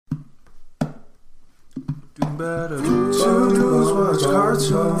Do better. Two dudes watch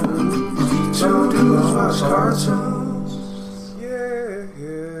cartoons. Two dudes watch cartoons.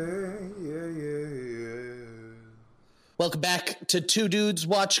 Welcome back to Two Dudes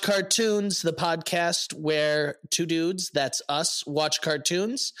Watch Cartoons, the podcast where two dudes, that's us, watch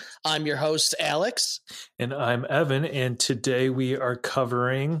cartoons. I'm your host, Alex. And I'm Evan, and today we are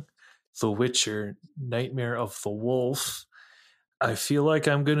covering The Witcher, Nightmare of the Wolf. I feel like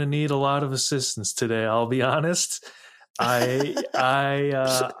I'm going to need a lot of assistance today, I'll be honest. I've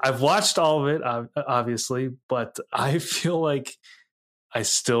watched all of it, obviously, but I feel like I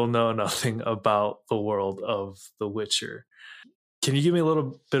still know nothing about the world of The Witcher. Can you give me a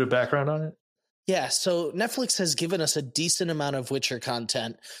little bit of background on it? Yeah, so Netflix has given us a decent amount of Witcher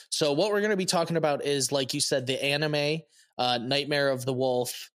content. So what we're going to be talking about is, like you said, the anime, Nightmare of the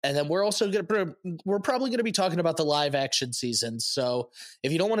Wolf, and then we're probably going to be talking about the live action seasons. So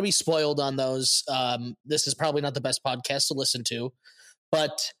if you don't want to be spoiled on those, this is probably not the best podcast to listen to.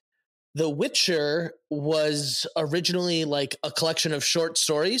 But The Witcher was originally like a collection of short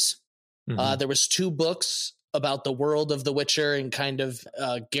stories. Mm-hmm. There was 2 books about the world of The Witcher and kind of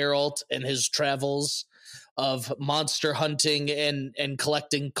Geralt and his travels of monster hunting and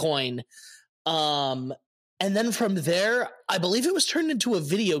collecting coin. And then from there, I believe it was turned into a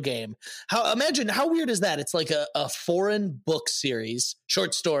video game. Imagine how weird is that? It's like a foreign book series,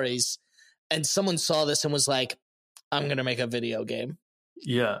 short stories, and someone saw this and was like, I'm going to make a video game.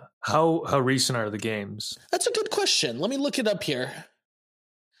 Yeah. How recent are the games? That's a good question. Let me look it up here.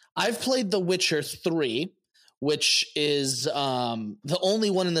 I've played The Witcher 3, which is the only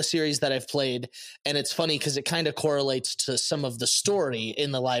one in the series that I've played. And it's funny because it kind of correlates to some of the story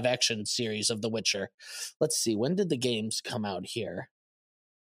in the live action series of The Witcher. Let's see. When did the games come out here?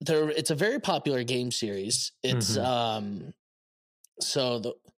 It's a very popular game series. It's so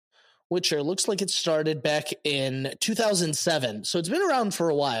the Witcher looks like it started back in 2007. So it's been around for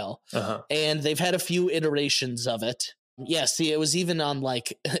a while. And they've had a few iterations of it. Yeah, see, it was even on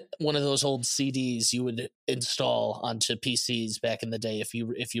like one of those old CDs you would install onto PCs back in the day if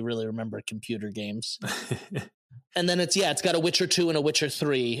you really remember computer games. And then it's got a Witcher 2 and a Witcher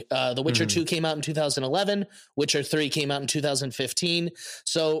 3. The Witcher 2 came out in 2011. Witcher 3 came out in 2015.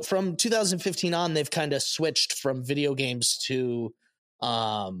 So from 2015 on, they've kind of switched from video games to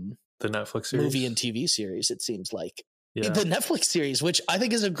the Netflix series? Movie and TV series, it seems like. Yeah. The Netflix series, which I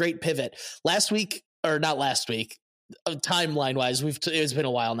think is a great pivot. Timeline-wise, it's been a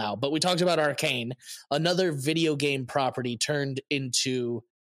while now, but we talked about Arcane, another video game property turned into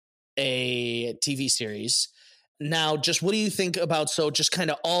a TV series. Now, just what do you think about, just kind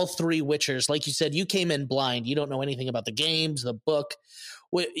of all 3 Witchers? Like you said, you came in blind. You don't know anything about the games, the book.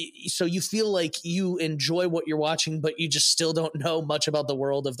 So you feel like you enjoy what you're watching, but you just still don't know much about the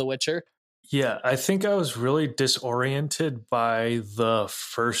world of The Witcher? Yeah, I think I was really disoriented by the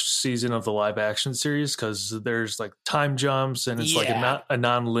first season of the live action series because there's like time jumps and it's like a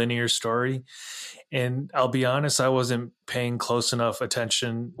non-linear story. And I'll be honest, I wasn't paying close enough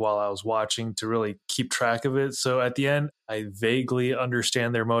attention while I was watching to really keep track of it. So at the end, I vaguely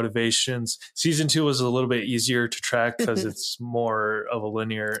understand their motivations. Season 2 was a little bit easier to track because it's more of a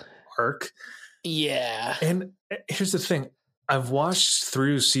linear arc. Yeah. And here's the thing. I've watched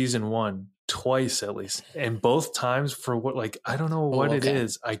through season 1 twice at least. And both times I don't know what it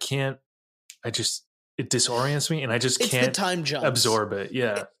is. It disorients me and I just can't the time jumps. Absorb it.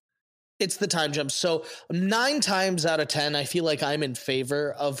 Yeah. It's the time jump. So 9 times out of 10, I feel like I'm in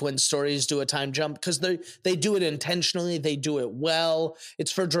favor of when stories do a time jump because they do it intentionally. They do it well.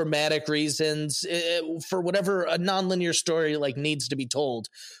 It's for dramatic reasons, for whatever a nonlinear story like needs to be told.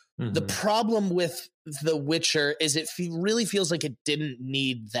 Mm-hmm. The problem with The Witcher is it really feels like it didn't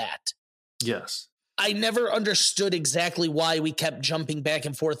need that. Yes. I never understood exactly why we kept jumping back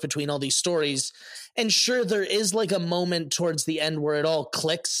and forth between all these stories. And sure, there is like a moment towards the end where it all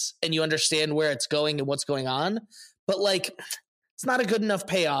clicks and you understand where it's going and what's going on. But like, it's not a good enough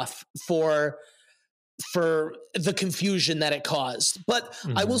payoff for the confusion that it caused. But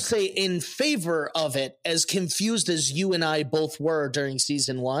I will say in favor of it, as confused as you and I both were during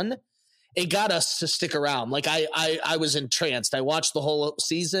season 1, it got us to stick around. Like I was entranced. I watched the whole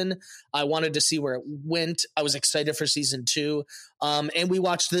season. I wanted to see where it went. I was excited for season 2. And we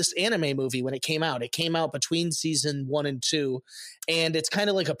watched this anime movie when it came out. It came out between season 1 and 2. And it's kind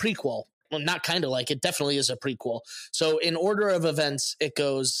of like a prequel. well, not kind of like, it definitely is a prequel. So in order of events, it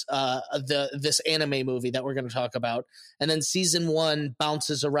goes this anime movie that we're going to talk about, and then season 1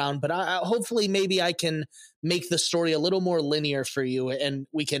 bounces around. But hopefully, maybe I can make the story a little more linear for you, and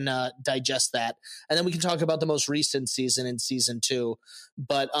we can digest that, and then we can talk about the most recent season in season 2.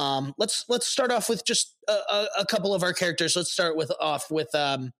 But let's start off with just a couple of our characters. Let's start off with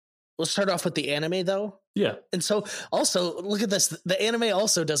the anime, though. Yeah. And so also look at this. The anime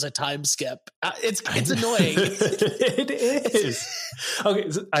also does a time skip. It's annoying. It is. Okay.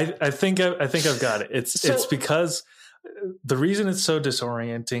 So I think I've got it. It's because the reason it's so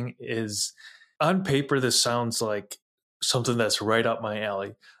disorienting is on paper, this sounds like something that's right up my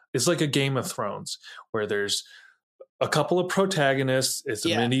alley. It's like a Game of Thrones where there's a couple of protagonists. It's a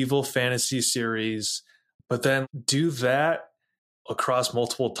medieval fantasy series, but then do that across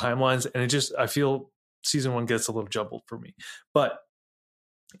multiple timelines. And I feel season 1 gets a little jumbled for me. But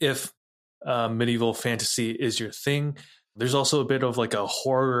if medieval fantasy is your thing, there's also a bit of like a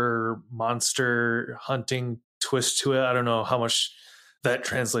horror monster hunting twist to it. I don't know how much that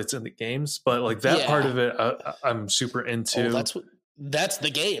translates in the games, but like that part of it, I'm super into. That's the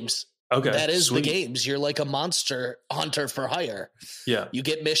games. Okay. That is sweet. The games. You're like a monster hunter for hire. Yeah. You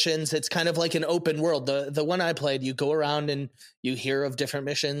get missions. It's kind of like an open world. The one I played, you go around and you hear of different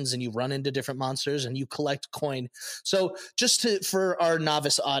missions and you run into different monsters and you collect coin. So just for our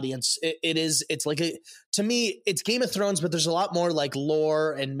novice audience, to me, it's Game of Thrones, but there's a lot more like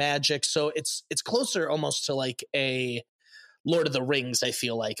lore and magic. So it's closer almost to like a Lord of the Rings, I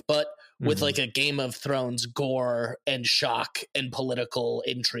feel like, but with like a Game of Thrones gore and shock and political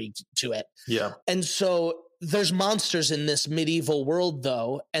intrigue to it. Yeah. And so there's monsters in this medieval world,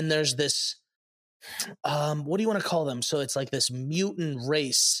 though, and there's this, what do you want to call them? So it's like this mutant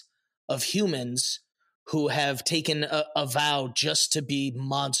race of humans who have taken a vow just to be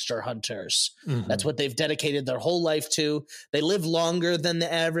monster hunters. Mm-hmm. That's what they've dedicated their whole life to. They live longer than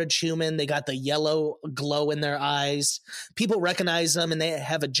the average human. They got the yellow glow in their eyes. People recognize them and they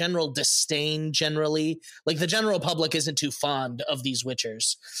have a general disdain generally. Like the general public isn't too fond of these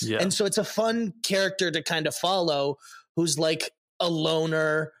witchers. Yeah. And so it's a fun character to kind of follow who's like a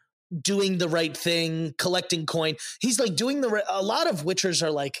loner, doing the right thing, collecting coin. He's like doing a lot of witchers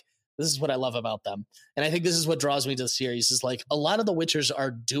are like, this is what I love about them. And I think this is what draws me to the series is like a lot of the witchers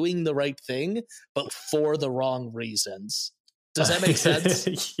are doing the right thing, but for the wrong reasons. Does that make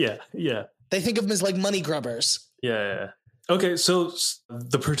sense? Yeah. They think of them as like money grubbers. Yeah. Okay, so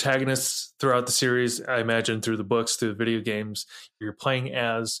the protagonists throughout the series, I imagine through the books, through the video games, you're playing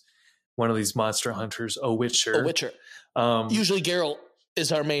as one of these monster hunters, a witcher. Usually Geralt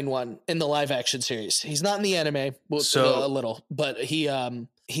is our main one in the live action series. He's not in the anime, a little, but he's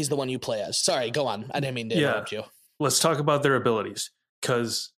the one you play as. Sorry, go on. I didn't mean to interrupt you. Let's talk about their abilities,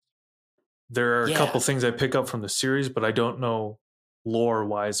 because there are a couple things I pick up from the series, but I don't know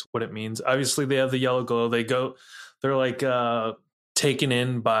lore-wise what it means. Obviously, they have the yellow glow. They're like taken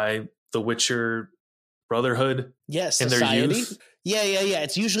in by the Witcher Brotherhood. Yes, in society. Their youth. Yeah.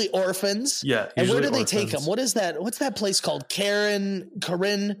 It's usually orphans. Yeah. And where do they take them? What's that place called?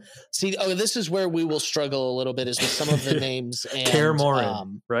 Corinne. See, this is where we will struggle a little bit is with some of the names. And Kaer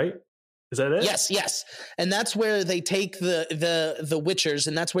Morhen, right? Is that it? Yes. And that's where they take the witchers,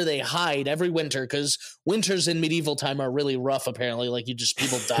 and that's where they hide every winter, because winters in medieval time are really rough, apparently. Like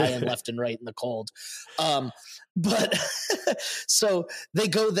people dying left and right in the cold. But so they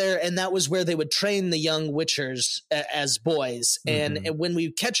go there, and that was where they would train the young witchers as boys. And when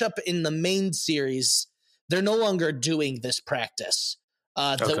we catch up in the main series, they're no longer doing this practice.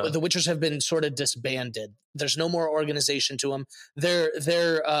 The witchers have been sort of disbanded. There's no more organization to them. They're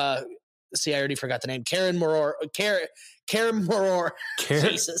see, I already forgot the name. Kaer Morhen.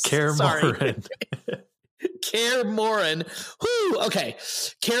 Jesus, sorry. Kaer Morhen. Whoo. Okay.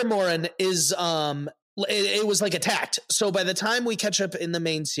 Kaer Morhen is it was like attacked. So by the time we catch up in the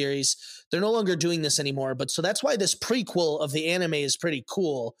main series, they're no longer doing this anymore. But so that's why this prequel of the anime is pretty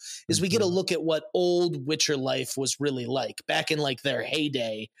cool, is we get a look at what old Witcher life was really like back in like their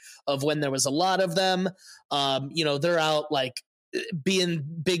heyday of when there was a lot of them. They're out like being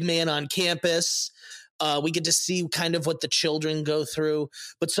big man on campus. We get to see kind of what the children go through.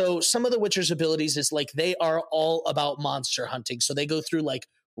 But so some of the Witcher's abilities is like they are all about monster hunting. So they go through like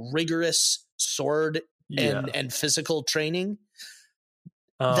rigorous sword and physical training.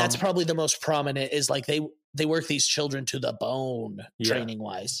 That's probably the most prominent is like they work these children to the bone training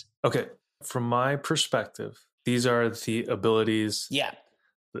wise. Okay. From my perspective, these are the abilities. Yeah.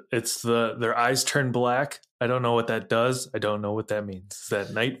 It's their eyes turn black. I don't know what that does. I don't know what that means. Is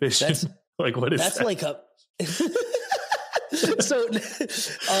that night vision? Like what is that? That's like So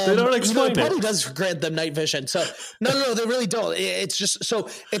they don't explain it probably does grant them night vision. So no, they really don't. It's just so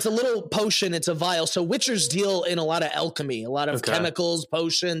it's a little potion. It's a vial. So Witchers deal in a lot of alchemy, a lot of chemicals,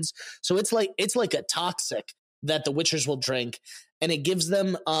 potions. So it's like a toxic that the Witchers will drink, and it gives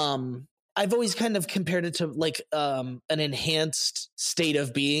them. I've always kind of compared it to like an enhanced state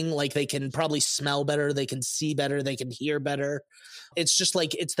of being. Like they can probably smell better, they can see better, they can hear better. It's just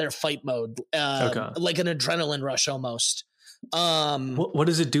like it's their fight mode, like an adrenaline rush almost. What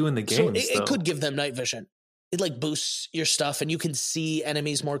does it do in the game? So it could give them night vision. It like boosts your stuff and you can see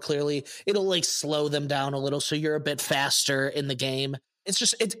enemies more clearly. It'll like slow them down a little so you're a bit faster in the game. It's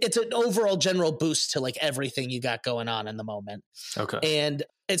just it's an overall general boost to like everything you got going on in the moment. Okay. And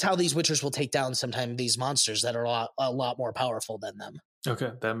it's how these Witchers will take down sometimes these monsters that are a lot more powerful than them.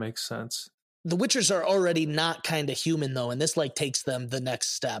 Okay, that makes sense. The Witchers are already not kind of human though, and this like takes them the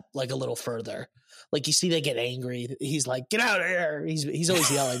next step, like a little further. Like you see, they get angry. He's like, "Get out of here!" He's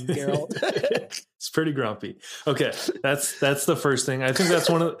always yelling, Geralt. It's pretty grumpy. Okay, that's the first thing. I think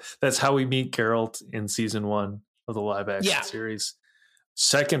that's how we meet Geralt in season 1 of the live action series.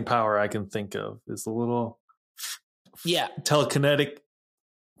 Second power I can think of is the little telekinetic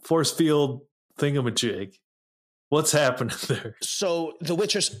force field thingamajig. What's happening there? So the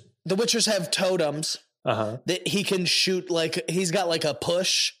Witchers have totems that he can shoot. Like he's got like a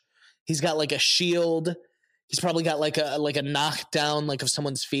push. He's got like a shield. He's probably got like a knockdown, like of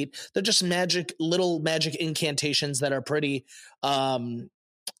someone's feet. They're just little magic incantations that are pretty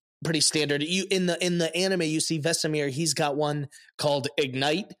standard. You in the anime, you see Vesemir. He's got one called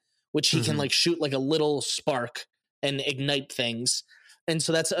Ignite, which he can like shoot like a little spark and ignite things. And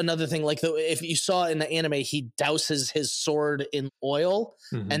so that's another thing. Like if you saw in the anime, he douses his sword in oil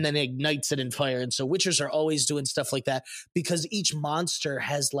and then ignites it in fire. And so Witchers are always doing stuff like that because each monster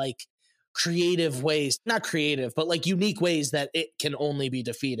has like creative ways, not creative, but like unique ways that it can only be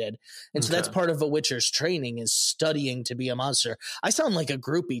defeated. And so that's part of a Witcher's training is studying to be a monster. I sound like a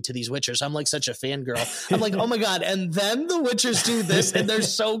groupie to these Witchers. I'm like such a fangirl. I'm like, oh my God. And then the Witchers do this and they're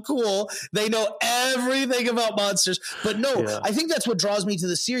so cool. They know everything about monsters. But no, I think that's what draws me to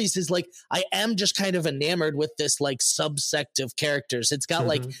the series is like, I am just kind of enamored with this like subsect of characters. It's got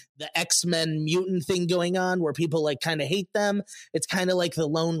like the X-Men mutant thing going on where people like kind of hate them. It's kind of like the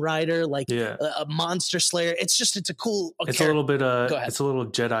Lone Rider, like a monster slayer. It's a cool. It's a little bit. It's a little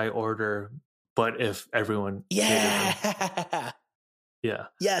Jedi Order, but if everyone. Yeah.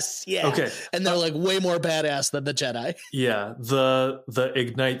 Yes. Yeah. Okay. And they're like way more badass than the Jedi. Yeah. The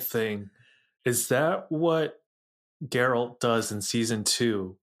Ignite thing, is that what Geralt does in season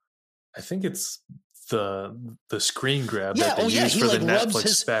 2? I think it's the screen grab that they use for the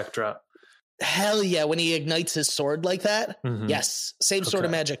Netflix backdrop. Hell yeah, when he ignites his sword like that. Yes, same sort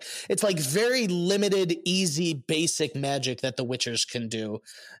of magic. It's like very limited, easy, basic magic that the Witchers can do.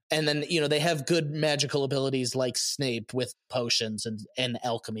 And then, they have good magical abilities like Snape with potions and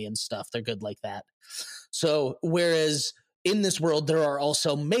alchemy and stuff. They're good like that. So whereas in this world, there are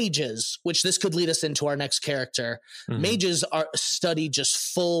also mages, which this could lead us into our next character. Mages study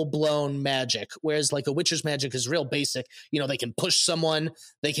just full-blown magic, whereas like a Witcher's magic is real basic. They can push someone.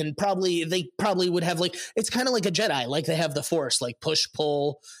 They probably would have like, it's kind of like a Jedi, like they have the Force, like push,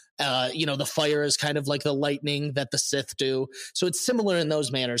 pull. The fire is kind of like the lightning that the Sith do. So it's similar in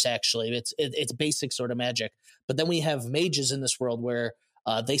those manners, actually. It's basic sort of magic. But then we have mages in this world where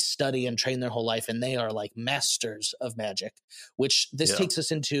they study and train their whole life, and they are like masters of magic, which this takes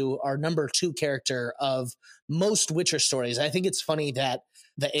us into our number 2 character of most Witcher stories. I think it's funny that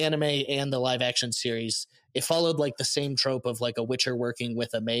the anime and the live action series, it followed like the same trope of like a Witcher working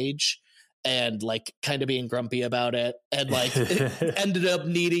with a mage and like kind of being grumpy about it and like ended up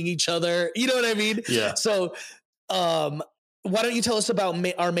needing each other. You know what I mean? Yeah. So, why don't you tell us about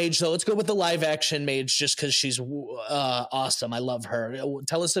our mage, though? Let's go with the live-action mage just because she's awesome. I love her.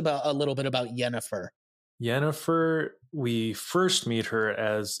 Tell us a little bit about Yennefer. Yennefer, we first meet her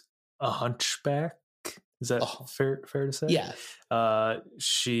as a hunchback. Is that fair to say? Yeah.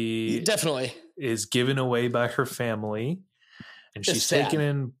 She definitely is given away by her family, and she's taken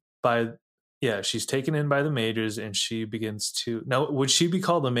in by the mages, and she begins to... Now, would she be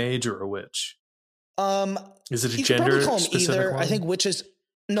called a mage or a witch? Is it a gender specific one? I think witches.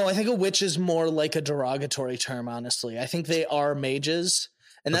 No, I think a witch is more like a derogatory term. Honestly, I think they are mages,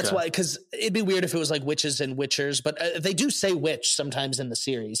 and that's why. Because it'd be weird if it was like witches and witchers, but they do say witch sometimes in the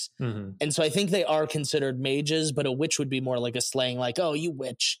series, and so I think they are considered mages. But a witch would be more like a slang, like "Oh, you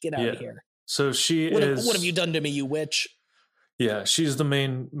witch, get out of here." So what have you done to me, you witch? Yeah, she's the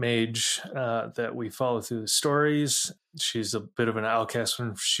main mage that we follow through the stories. She's a bit of an outcast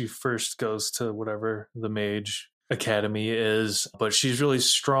when she first goes to whatever the mage academy is, but she's really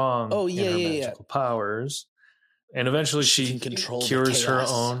strong in her magical powers. And eventually she cures her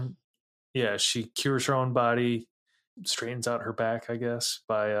own. Yeah, she cures her own body, straightens out her back, I guess,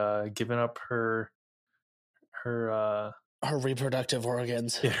 by giving up her reproductive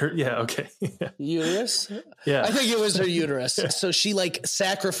organs. Okay. Uterus? Yeah. I think it was her uterus. So she like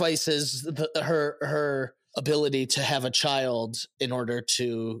sacrifices her ability to have a child in order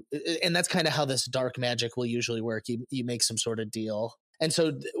to, and that's kind of how this dark magic will usually work. You make some sort of deal. And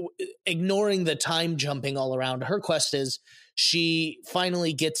so ignoring the time jumping all around, her quest is she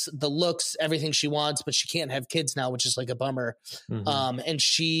finally gets the looks, everything she wants, but she can't have kids now, which is like a bummer. Mm-hmm. And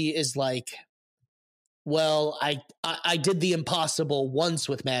she is like, well, I did the impossible once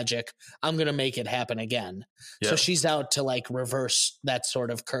with magic. I'm going to make it happen again. Yeah. So she's out to like reverse that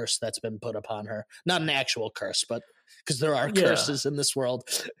sort of curse that's been put upon her. Not an actual curse, but because there are curses in this world.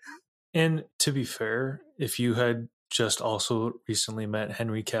 And to be fair, if you had just also recently met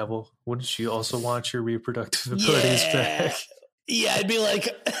Henry Cavill, wouldn't you also want your reproductive abilities back? Yeah, I'd be like,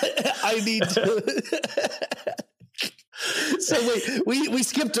 I need to. So wait, we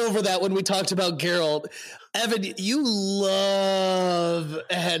skipped over that when we talked about Geralt. Evan, you love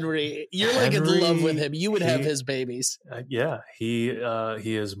Henry. You're like in love with him. You would have his babies. He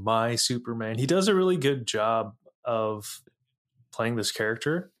is my Superman. He does a really good job of playing this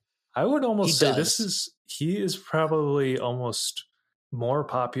character. I would almost say he is probably almost more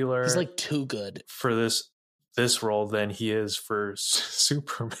popular. He's like too good for this role than he is for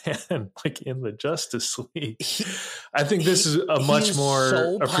Superman, like in the Justice League. I think this is a much more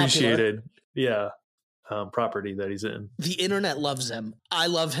so appreciated, property that he's in. The internet loves him. I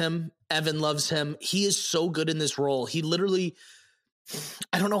love him. Evan loves him. He is so good in this role. He literally,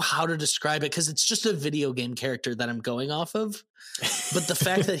 I don't know how to describe it because it's just a video game character that I'm going off of. But the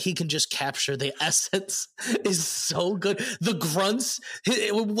fact that he can just capture the essence is so good. The grunts,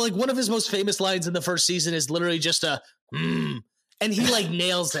 like one of his most famous lines in the first season is literally just a and he like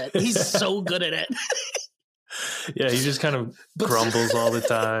nails it. He's so good at it. Yeah, he just kind of grumbles all the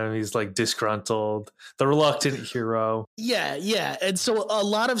time. He's like disgruntled, the reluctant hero. Yeah. And so a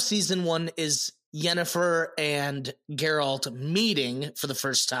lot of season 1 is Yennefer and Geralt meeting for the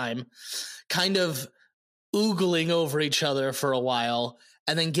first time, kind of oogling over each other for a while,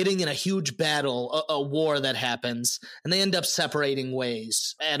 and then getting in a huge battle, a war that happens, and they end up separating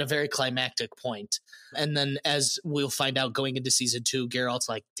ways at a very climactic point. And then, as we'll find out going into season 2, Geralt's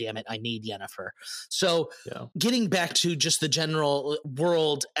like, damn it, I need Yennefer. So getting back to just the general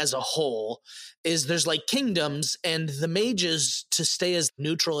world as a whole is there's like kingdoms, and the mages, to stay as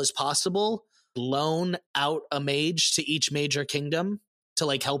neutral as possible, loan out a mage to each major kingdom to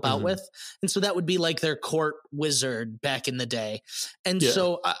like help out with. And so that would be like their court wizard back in the day. And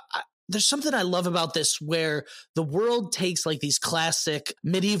so there's something I love about this where the world takes like these classic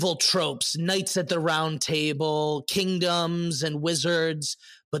medieval tropes, knights at the round table, kingdoms and wizards.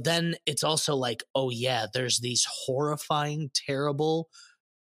 But then it's also like, oh yeah, there's these horrifying, terrible,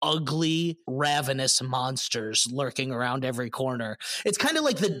 ugly, ravenous monsters lurking around every corner. It's kind of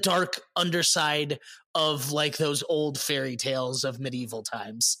like the dark underside of like those old fairy tales of medieval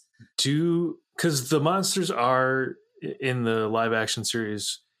times. Because the monsters are in the live action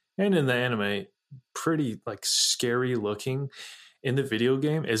series and in the anime pretty like scary looking. In the video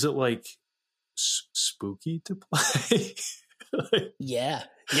game, is it like spooky to play? Yes.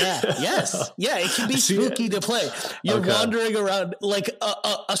 Yeah, it can be spooky to play. You're wandering around like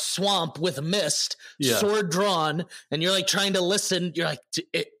a swamp with mist, sword drawn, and you're like trying to listen. You're like,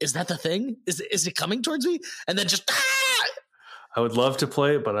 is that the thing? Is it coming towards me? And then just I would love to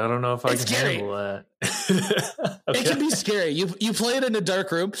play it, but I don't know if I can handle that. It can be scary. You play it in a dark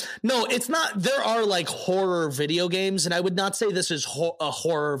room. No, it's not. There are like horror video games, and I would not say this is a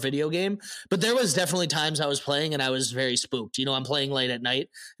horror video game, but there was definitely times I was playing and I was very spooked. You know, I'm playing late at night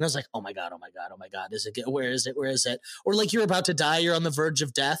and I was like, oh my God. Is it? Where is it? Or like you're about to die. You're on the verge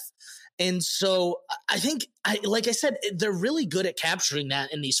of death. And so I think, like I said, they're really good at capturing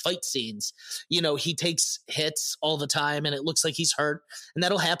that in these fight scenes. You know, he takes hits all the time and it looks like he's hurt, and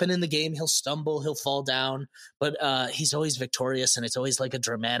that'll happen in the game. He'll stumble, he'll fall down, but he's always victorious, and it's always like a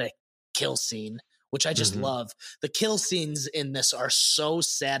dramatic kill scene, which I just love. The kill scenes in this are so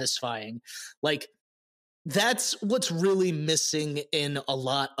satisfying. Like, that's what's really missing in a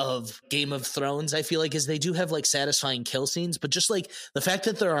lot of Game of Thrones, I feel like, is they do have like satisfying kill scenes, but just like the fact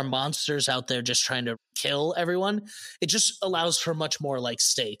that there are monsters out there just trying to kill everyone, it just allows for much more like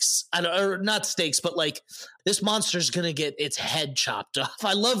stakes. Or not stakes, but like this monster's going to get its head chopped off.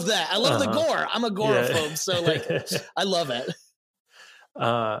 I love that. I love the gore. I'm a agoraphobe, so like I love it.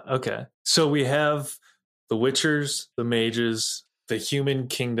 Okay. So we have the Witchers, the mages, the human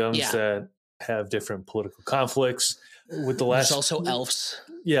kingdoms Yeah. that have different political conflicts. With the last, There's also elves.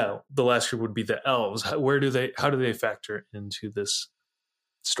 yeah, the last group would be the elves. How do they factor into this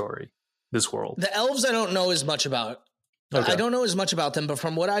story, this world? The elves I don't know as much about. Okay. I don't know as much about them, but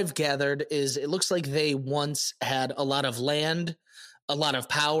from what I've gathered is it looks like they once had a lot of land, a lot of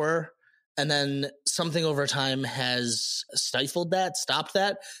power, and then something over time has stopped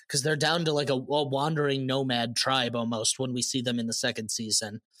that, because they're down to like a wandering nomad tribe almost when we see them in the second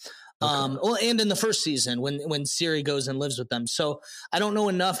season. Okay. Well, and in the first season when Ciri goes and lives with them. So I don't know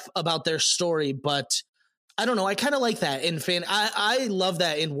enough about their story, but I don't know. I kind of like that in I love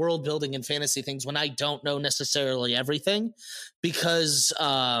that in world building and fantasy things when I don't know necessarily everything, because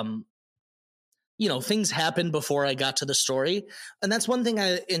things happen before I got to the story. And that's one thing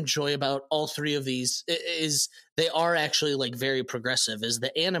I enjoy about all three of these is they are actually like very progressive. Is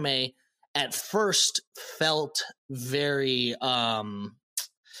the anime at first felt very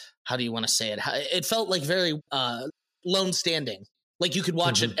how do you want to say it? It felt like very lone standing. Like you could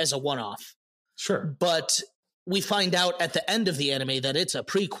watch it as a one-off. Sure. But we find out at the end of the anime that it's a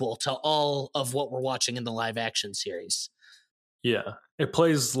prequel to all of what we're watching in the live action series. Yeah. It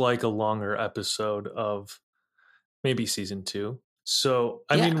plays like a longer episode of maybe season 2. So,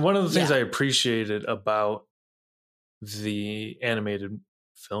 I mean, one of the things I appreciated about the animated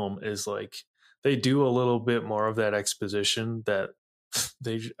film is like they do a little bit more of that exposition that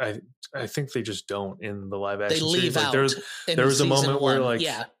I think they just don't in the live action series. They leave out. There was a moment where like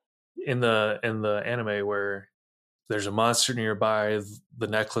yeah. in the anime where there's a monster nearby, the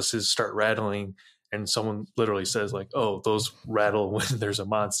necklaces start rattling, and someone literally says like, "Oh, those rattle when there's a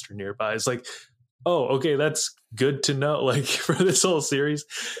monster nearby." It's like, oh, okay, that's good to know. Like for this whole series,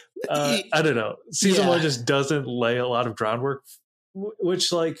 I don't know. Season 1 just doesn't lay a lot of groundwork,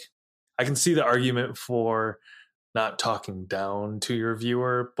 which like I can see the argument for not talking down to your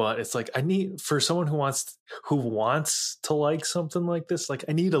viewer, but it's like I need for someone who wants to like something like this, like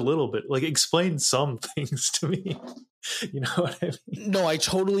I need a little bit, like explain some things to me. You know what I mean? No, I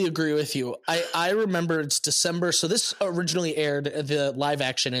totally agree with you. I remember it's December. So this originally aired the live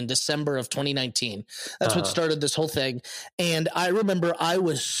action in December of 2019. That's what started this whole thing. And I remember I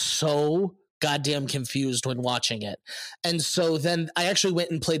was so goddamn confused when watching it. And so then I actually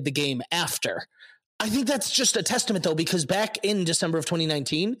went and played the game after. I think that's just a testament, though, because back in December of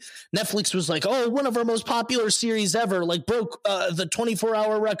 2019, Netflix was like, oh, one of our most popular series ever, like broke the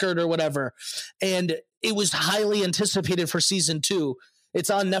 24-hour record or whatever. And it was highly anticipated for season 2.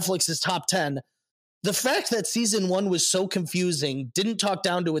 It's on Netflix's top 10. The fact that season 1 was so confusing, didn't talk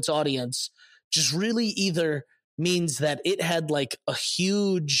down to its audience, just really either means that it had like a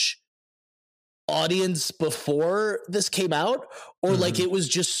huge audience before this came out, or like it was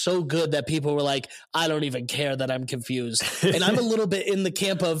just so good that people were like, I don't even care that I'm confused. And I'm a little bit in the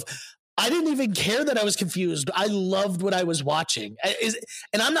camp of I didn't even care that I was confused. I loved what I was watching.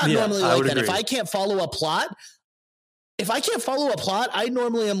 And I'm not normally like that. Agree. If I can't follow a plot, I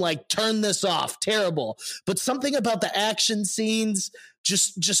normally am like, turn this off. Terrible. But something about the action scenes,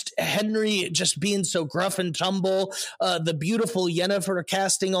 just Henry just being so gruff and tumble, the beautiful Yennefer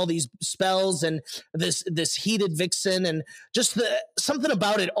casting all these spells, and this heated vixen, and just something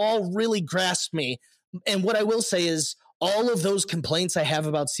about it all really grasped me. And what I will say is all of those complaints I have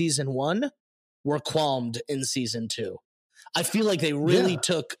about season 1 were qualmed in season 2. I feel like they really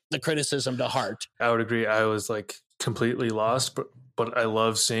took the criticism to heart. I would agree. I was like completely lost, but I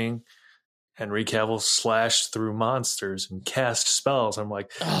love seeing Henry Cavill slash through monsters and cast spells. I'm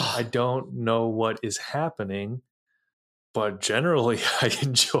like, I don't know what is happening, but generally I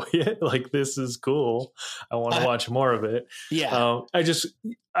enjoy it. Like, this is cool. I want to watch more of it. Yeah.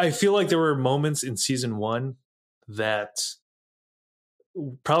 I feel like there were moments in season 1 that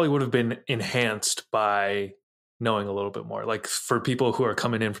probably would have been enhanced by knowing a little bit more. Like for people who are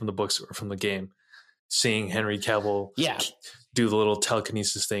coming in from the books or from the game, seeing Henry Cavill do the little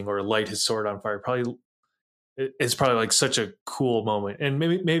telekinesis thing or light his sword on fire, it's probably like such a cool moment. And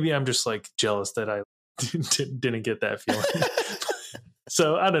maybe I'm just like jealous that I didn't get that feeling.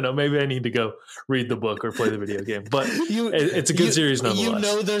 So I don't know. Maybe I need to go read the book or play the video game. But it's a good series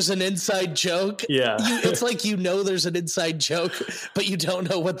nonetheless. There's an inside joke. Yeah. It's like there's an inside joke, but you don't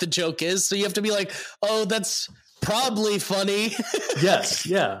know what the joke is. So you have to be like, oh, that's probably funny. Yes.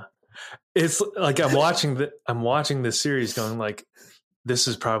 Yeah. It's like I'm watching this series going like, this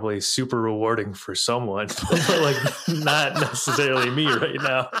is probably super rewarding for someone, but like not necessarily me right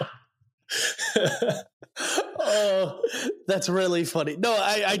now. Oh, that's really funny. No,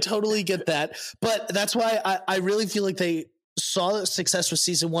 I totally get that. But that's why I really feel like they saw success with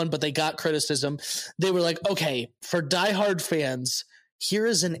season 1, but they got criticism. They were like, okay, for diehard fans, here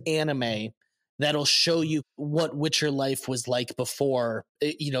is an anime that'll show you what Witcher life was like before,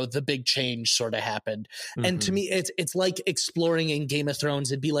 the big change sort of happened. Mm-hmm. And to me, it's like exploring in Game of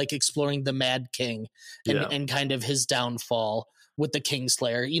Thrones. It'd be like exploring the Mad King and kind of his downfall with the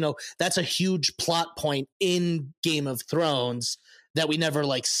Kingslayer. That's a huge plot point in Game of Thrones that we never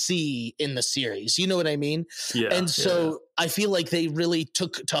like see in the series. You know what I mean? Yeah. And so I feel like they really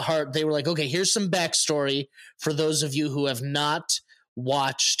took to heart. They were like, okay, here's some backstory for those of you who have not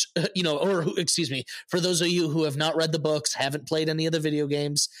watched, for those of you who have not read the books, haven't played any of the video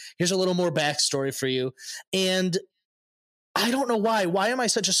games, here's a little more backstory for you. And I don't know why am I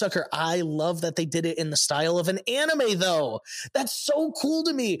such a sucker? I love that they did it in the style of an anime though. That's so cool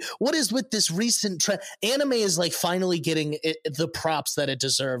to me. What is with this recent trend? Anime is like finally getting the props that it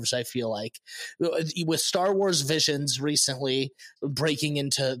deserves. I feel like with Star Wars Visions recently breaking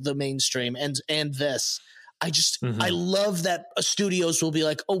into the mainstream and this, I love that studios will be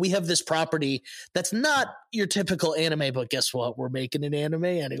like, oh, we have this property that's not your typical anime, but guess what? We're making an anime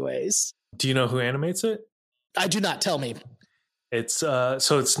anyways. Do you know who animates it? I do not. Tell me. It's so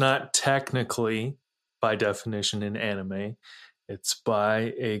it's not technically by definition an anime. It's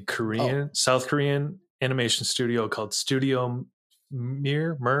by a South Korean animation studio called Studio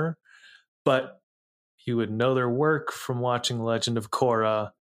Mir, but you would know their work from watching Legend of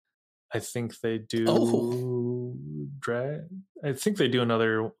Korra. I think they do I think they do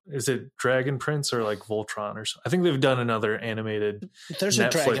another. Is it Dragon Prince or like Voltron or something? I think they've done another animated. There's Netflix.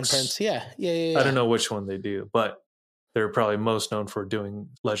 A Dragon Prince, yeah. I don't know which one they do, but they're probably most known for doing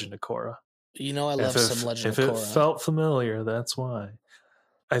Legend of Korra. I love some Legend of Korra. If it felt familiar, that's why.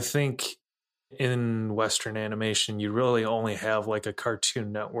 I think in Western animation, you really only have like a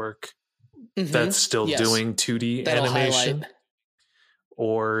Cartoon Network that's still doing 2D animation. Highlight.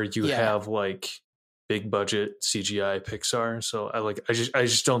 Or you have like big budget CGI Pixar. So I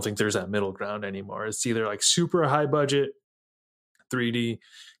just don't think there's that middle ground anymore. It's either like super high budget 3D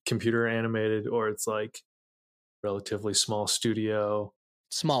computer animated, or it's like relatively small studio,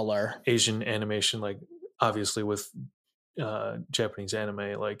 smaller Asian animation. Like obviously with Japanese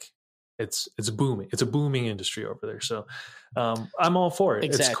anime, like it's booming. It's a booming industry over there. So I'm all for it.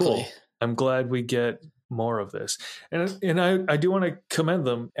 Exactly. It's cool. I'm glad we get more of this. And I do want to commend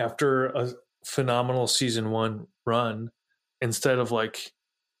them after a phenomenal season 1 run. Instead of like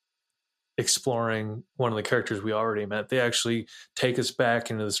exploring one of the characters we already met, they actually take us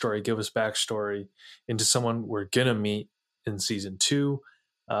back into the story, give us backstory into someone we're gonna meet in season 2.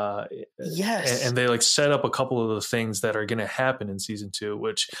 Yes. And they like set up a couple of the things that are going to happen in season 2,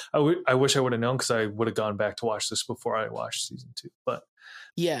 which I wish I would have known, because I would have gone back to watch this before I watched season 2. But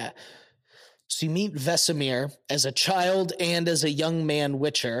yeah. So you meet Vesemir as a child and as a young man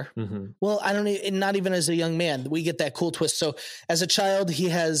Witcher. Mm-hmm. Well, not even as a young man. We get that cool twist. So as a child, he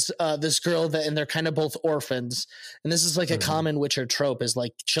has this girl and they're kind of both orphans. And this is like a common Witcher trope, is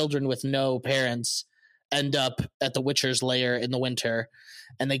like children with no parents end up at the Witcher's lair in the winter,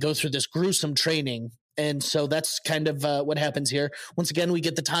 and they go through this gruesome training. And so that's kind of what happens here. Once again, we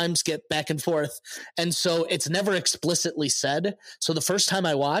get the time skip back and forth. And so it's never explicitly said. So the first time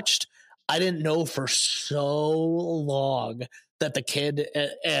I watched, I didn't know for so long that the kid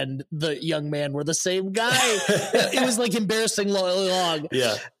and the young man were the same guy. It was like embarrassingly long.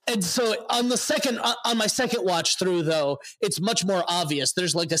 Yeah. And so on my second watch through, though, it's much more obvious.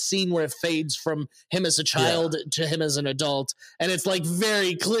 There's like a scene where it fades from him as a child to him as an adult. And it's like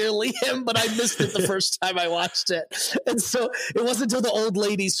very clearly him, but I missed it the first time I watched it. And so it wasn't until the old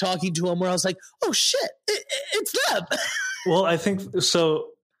lady's talking to him where I was like, oh shit, it's them. Well, I think so.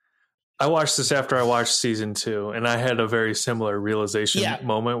 I watched this after I watched season 2, and I had a very similar realization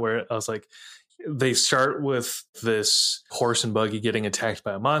moment where I was like, they start with this horse and buggy getting attacked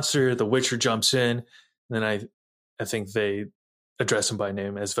by a monster. The Witcher jumps in, and then I think they address him by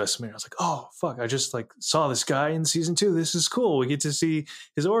name as Vesemir. I was like, oh fuck, I just like saw this guy in season 2. This is cool. We get to see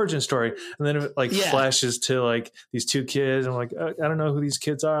his origin story. And then it like flashes to like these 2 kids. I'm like, I don't know who these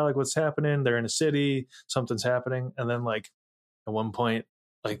kids are. Like, what's happening? They're in a city. Something's happening. And then like at one point,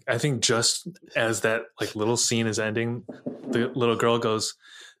 like, I think just as that like little scene is ending, the little girl goes,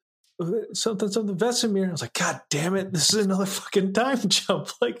 something Vesemir. I was like, God damn it, this is another fucking time jump.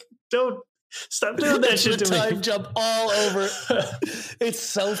 Like, don't stop doing that shit to me. Time jump all over. It's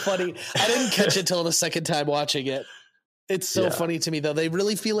so funny. I didn't catch it till the second time watching it. It's so funny to me, though. They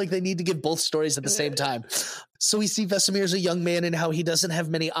really feel like they need to give both stories at the same time. So we see Vesemir as a young man and how he doesn't have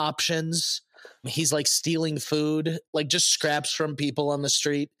many options. He's like stealing food, like just scraps from people on the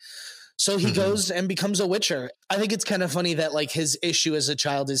street. So he goes and becomes a witcher. I think it's kind of funny that like his issue as a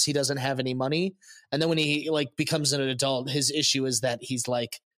child is he doesn't have any money. And then when he like becomes an adult, his issue is that he's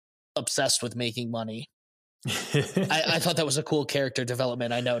like obsessed with making money. I thought that was a cool character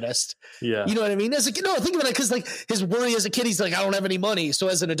development. I noticed. Yeah. You know what I mean? As a kid, no, think about it. Cause like his worry as a kid, he's like, I don't have any money. So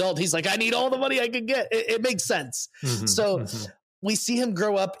as an adult, he's like, I need all the money I can get. It makes sense. So we see him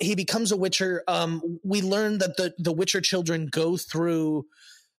grow up. He becomes a witcher. We learn that the witcher children go through,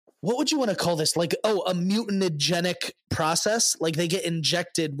 what would you want to call this? Like, a mutagenic process. Like they get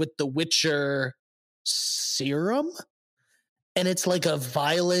injected with the witcher serum. And it's like a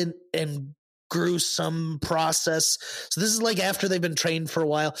violent and gruesome process. So this is like after they've been trained for a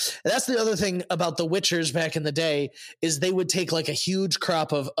while. And that's the other thing about the witchers back in the day is they would take like a huge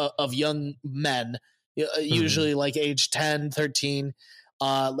crop of young men, usually like age 10, 13.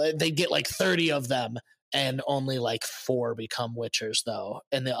 They'd get like 30 of them and only like 4 become witchers though.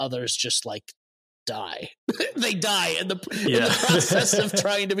 And the others just like die. They die in the process of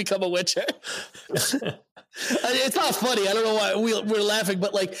trying to become a witcher. It's not funny. I don't know why we're laughing,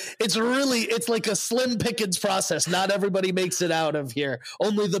 but like it's like a slim pickings process. Not everybody makes it out of here.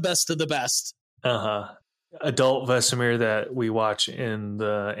 Only the best of the best. Adult Vesemir that we watch in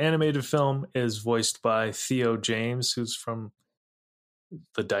the animated film is voiced by Theo James, who's from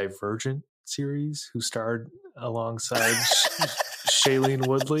the Divergent series, who starred alongside Shailene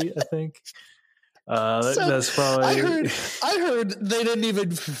Woodley, I think. That's probably. I heard they didn't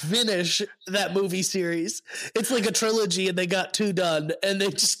even finish that movie series. It's like a trilogy, and they got 2 done, and they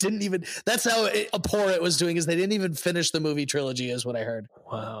just didn't even. That's how poor it was doing. Is they didn't even finish the movie trilogy, is what I heard.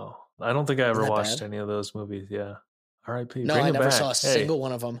 Wow, I don't think I ever watched any of those movies. Yeah, R.I.P. No, I never saw a single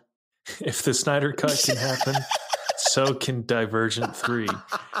one of them. If the Snyder Cut can happen, so can Divergent 3.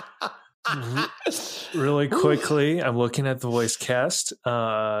 Really quickly, I'm looking at the voice cast.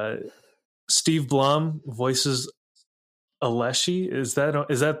 Steve Blum voices Aleshi. Is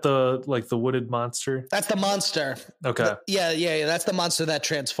that the like the wooded monster? That's the monster. Okay. Yeah. That's the monster that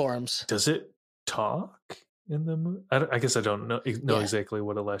transforms. Does it talk in the movie? I guess I don't know exactly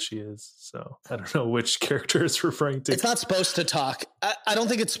what Aleshi is, so I don't know which character it's referring to. It's not supposed to talk. I don't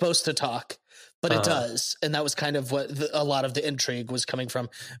think it's supposed to talk, but it does, and that was kind of what a lot of the intrigue was coming from.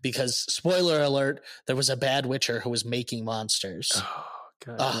 Because spoiler alert, there was a bad witcher who was making monsters. Oh,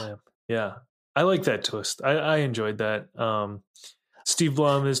 God damn. Yeah, I like that twist. I enjoyed that. Steve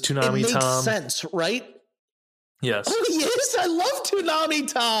Blum is Toonami Tom. It makes sense, right? Yes. Oh, he is? I love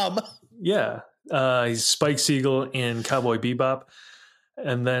Toonami Tom. Yeah. He's Spike Spiegel in Cowboy Bebop.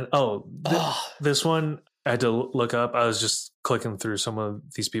 And then, this one I had to look up. I was just clicking through some of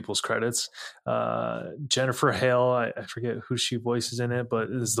these people's credits. Jennifer Hale, I forget who she voices in it, but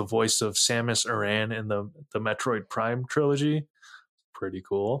is the voice of Samus Aran in the Metroid Prime trilogy. Pretty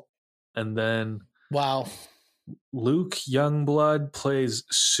cool. And then wow, Luke Youngblood plays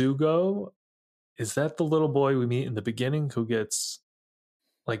Sugo. Is that the little boy we meet in the beginning who gets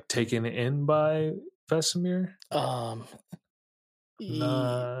like taken in by Vesemir?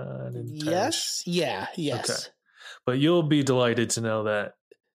 Yes. Yeah. Yes. Okay. But you'll be delighted to know that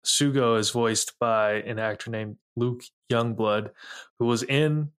Sugo is voiced by an actor named Luke Youngblood, who was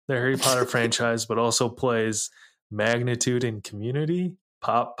in the Harry Potter franchise, but also plays Magnitude in Community.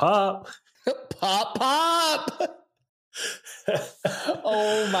 Pop. Pop.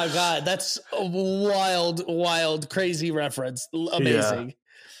 Oh my God. That's a wild, crazy reference. Amazing.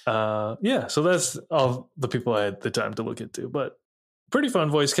 Yeah. So that's all the people I had the time to look into, but pretty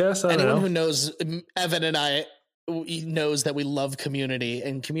fun voice cast. Anyone who knows Evan and I knows that we love Community,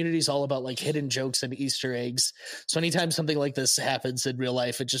 and Community is all about like hidden jokes and Easter eggs. So anytime something like this happens in real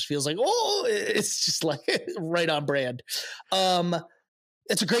life, it just feels like, it's just like right on brand.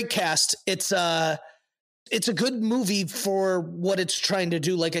 It's a great cast. It's a good movie for what it's trying to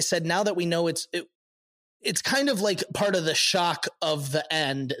do. Like I said, now that we know it's kind of like part of the shock of the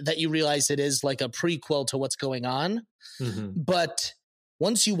end that you realize it is like a prequel to what's going on. But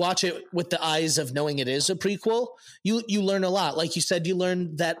once you watch it with the eyes of knowing it is a prequel, you learn a lot. Like you said, you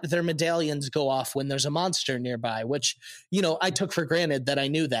learn that their medallions go off when there's a monster nearby, which, I took for granted that I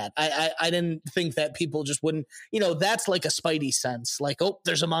knew that. I didn't think that people just wouldn't, that's like a Spidey sense. Like,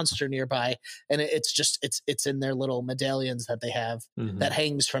 there's a monster nearby. And it's just, it's in their little medallions that they have that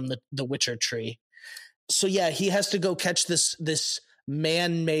hangs from the Witcher tree. So yeah, he has to go catch this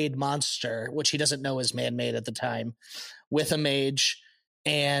man-made monster, which he doesn't know is man-made at the time, with a mage.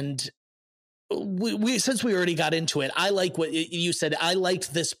 And we since we already got into it, I like what you said. I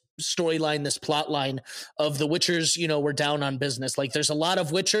liked this storyline, this plot line of the Witchers, we're down on business. Like there's a lot of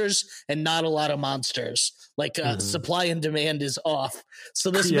Witchers and not a lot of monsters. Like supply and demand is off. So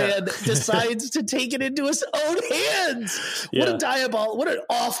this man decides to take it into his own hands. What a diabolical, what an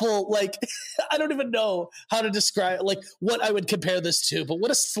awful, like, I don't even know how to describe like what I would compare this to, but what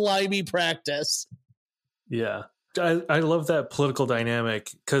a slimy practice. Yeah. I love that political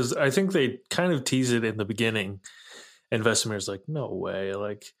dynamic because I think they kind of tease it in the beginning. And Vesemir's like, no way.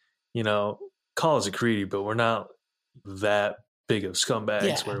 Like, call us a greedy, but we're not that big of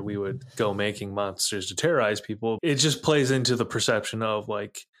scumbags where we would go making monsters to terrorize people. It just plays into the perception of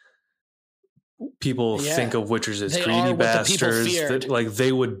like people think of Witchers as greedy bastards that like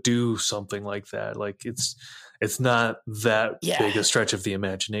they would do something like that. Like it's not that big a stretch of the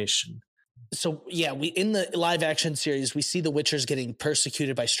imagination. So we in the live action series, we see the Witchers getting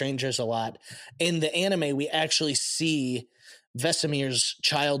persecuted by strangers a lot. In the anime, we actually see Vesemir's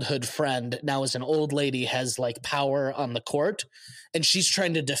childhood friend, now as an old lady, has like power on the court, and she's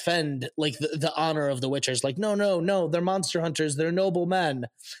trying to defend like the honor of the Witchers. Like, no, they're monster hunters. They're noble men.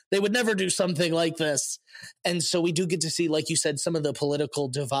 They would never do something like this. And so we do get to see, like you said, some of the political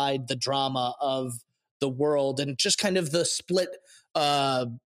divide, the drama of the world, and just kind of the split,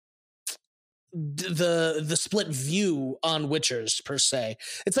 the split view on Witchers per se.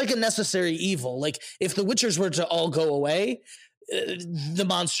 It's like a necessary evil. Like if the Witchers were to all go away, the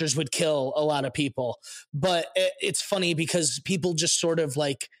monsters would kill a lot of people. But it's funny because people just sort of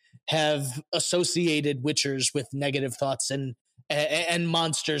like have associated Witchers with negative thoughts and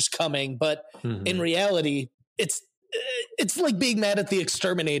monsters coming. But in reality, it's like being mad at the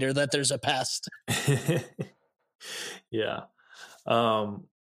exterminator that there's a pest. Yeah.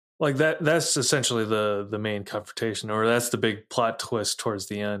 Like that's essentially the main confrontation, or that's the big plot twist towards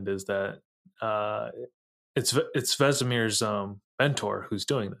the end, is that it's Vesemir's mentor who's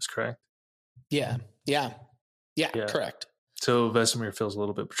doing this, correct? Yeah, correct. So Vesemir feels a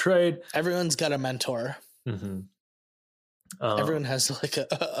little bit betrayed. Everyone's got a mentor. Everyone has like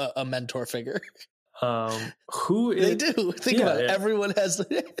a mentor figure. Who is, they do think about it. Everyone has.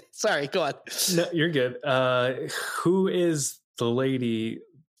 Sorry, go on. No, you're good. Who is the lady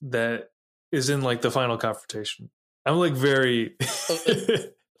that is in like the final confrontation? I'm like very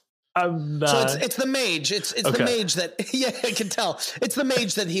I'm not. So it's the mage. It's the mage that I can tell. It's the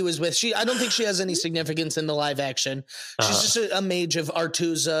mage that he was with. I don't think she has any significance in the live action. She's just a mage of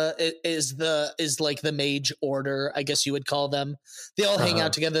Artusa. Is like the mage order, I guess you would call them. They all hang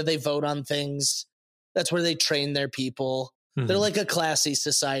out together, they vote on things. That's where they train their people. They're like a classy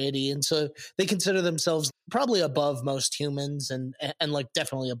society, and so they consider themselves probably above most humans, and like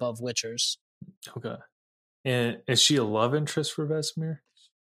definitely above Witchers. Okay. And is she a love interest for Vesemir?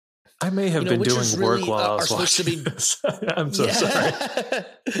 I may have been doing work while I was watching this. I'm so sorry.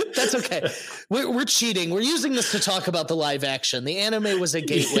 That's okay. We're cheating. We're using this to talk about the live action. The anime was a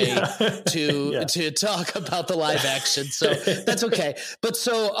gateway to talk about the live action, so that's okay. But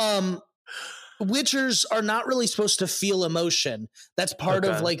so Witchers are not really supposed to feel emotion. That's part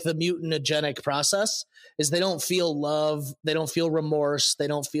of like the mutagenic process, is they don't feel love, they don't feel remorse, they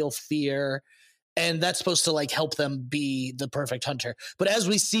don't feel fear. And that's supposed to like help them be the perfect hunter. But as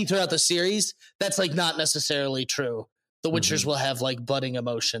we see throughout the series, that's like not necessarily true. The Witchers will have like budding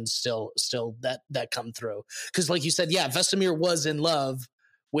emotions still that come through. Because like you said, Vesemir was in love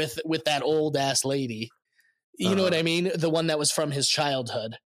with that old ass lady. You know what I mean? The one that was from his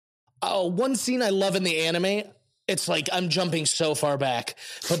childhood. One scene I love in the anime, it's like I'm jumping so far back,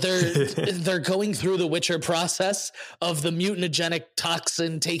 but they're going through the Witcher process of the mutagenic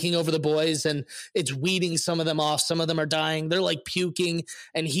toxin taking over the boys, and it's weeding some of them off. Some of them are dying. They're like puking,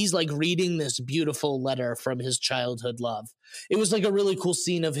 and he's like reading this beautiful letter from his childhood love. It was like a really cool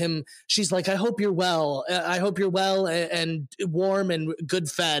scene of him. She's like, I hope you're well. I hope you're well and warm and good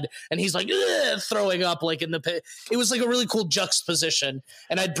fed. And he's like throwing up like in the pit. It was like a really cool juxtaposition.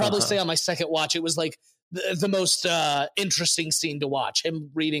 And I'd probably say on my second watch, it was like the most interesting scene to watch. Him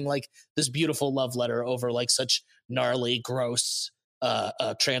reading like this beautiful love letter over like such gnarly, gross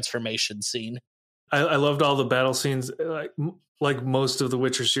transformation scene. I loved all the battle scenes. Like most of the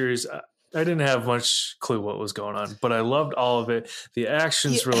Witcher series, I didn't have much clue what was going on, but I loved all of it. The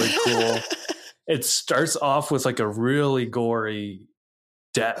action's really cool. It starts off with like a really gory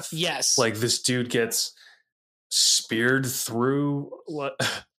death. Yes. Like this dude gets speared through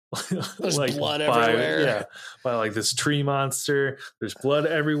There's like blood everywhere. By like this tree monster. There's blood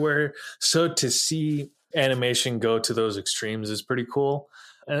everywhere. So to see animation go to those extremes is pretty cool.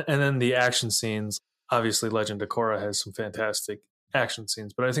 And then the action scenes, obviously Legend of Korra has some fantastic action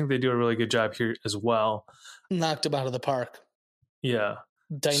scenes, but I think they do a really good job here as well. Knocked him out of the park. Yeah.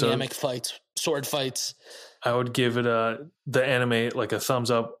 Dynamic fights, sword fights. I would give it the anime like a thumbs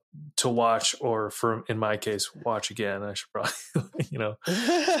up to watch, or in my case, watch again. I should probably,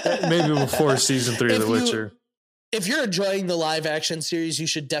 maybe before season 3 of The Witcher. If you're enjoying the live action series, you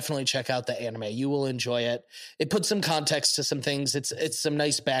should definitely check out the anime. You will enjoy it. It puts some context to some things. It's some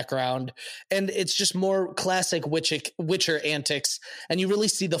nice background, and it's just more classic Witcher antics. And you really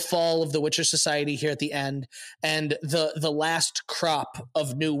see the fall of the Witcher Society here at the end, and the last crop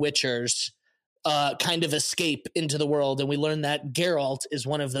of new Witchers kind of escape into the world. And we learn that Geralt is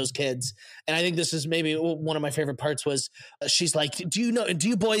one of those kids. And I think this is maybe one of my favorite parts was she's like, do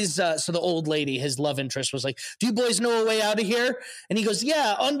you boys, so the old lady, his love interest, was like, do you boys know a way out of here? And he goes,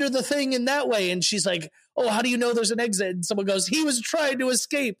 yeah, under the thing in that way. And she's like, oh, how do you know there's an exit? And someone goes, he was trying to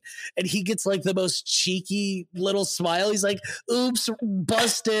escape. And he gets like the most cheeky little smile. He's like, oops,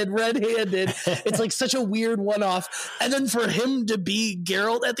 busted, red-handed. It's like such a weird one-off. And then for him to be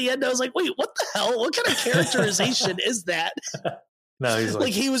Geralt at the end, I was like, wait, what the hell? What kind of characterization is that? No, he's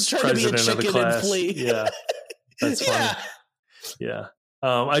like he was trying to be a chicken and flee. Yeah, that's funny. Yeah.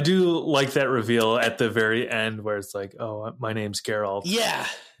 I do like that reveal at the very end where it's like, oh, my name's Geralt. Yeah.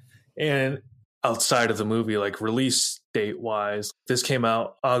 And outside of the movie, like release date wise, this came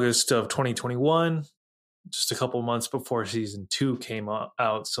out August of 2021, just a couple months before season 2 came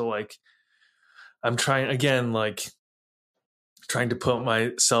out. So like, I'm trying to put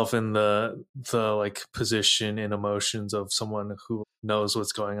myself in the like position and emotions of someone who knows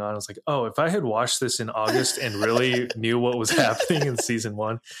what's going on. I was like, oh, if I had watched this in August and really knew what was happening in season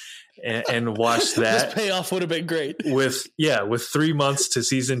 1 and watched that, this payoff would have been great. With 3 months to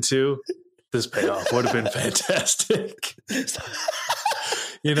season 2, this payoff would have been fantastic. So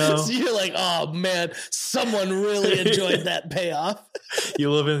you're like, oh man, someone really enjoyed that payoff.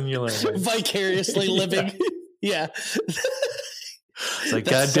 You live in your land. Vicariously living. Yeah. It's like,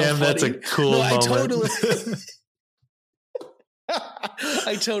 goddamn, so that's a cool moment.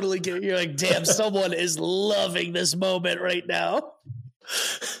 I totally get it. You're like, damn, someone is loving this moment right now.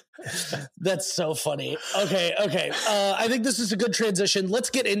 That's so funny. Okay. I think this is a good transition. Let's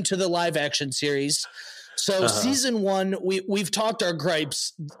get into the live action series. So season 1, we've talked our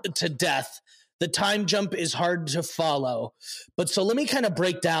gripes to death. The time jump is hard to follow. But so let me kind of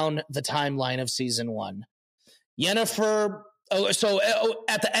break down the timeline of season 1. Yennefer. So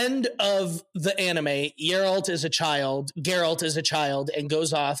at the end of the anime, Geralt is a child and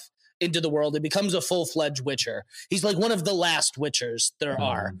goes off into the world and becomes a full-fledged Witcher. He's like one of the last Witchers there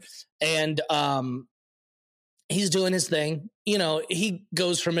are. And he's doing his thing. He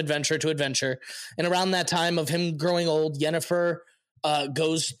goes from adventure to adventure. And around that time of him growing old, Yennefer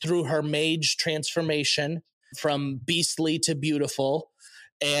goes through her mage transformation from beastly to beautiful.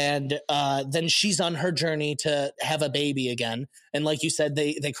 And then she's on her journey to have a baby again. And like you said,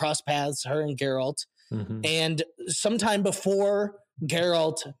 they cross paths, her and Geralt. Mm-hmm. And sometime before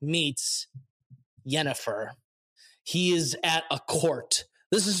Geralt meets Yennefer, he is at a court.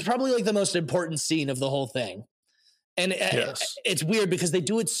 This is probably like the most important scene of the whole thing. And it's weird because they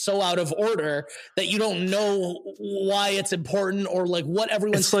do it so out of order that you don't know why it's important or like what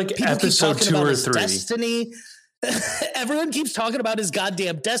everyone's... It's like episode 2 or 3. Destiny. Everyone keeps talking about his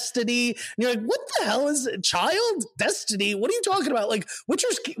goddamn destiny. And you're like, what the hell is it? Child? Destiny? What are you talking about? Like,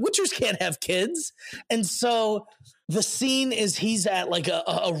 Witchers can't have kids. And so the scene is he's at like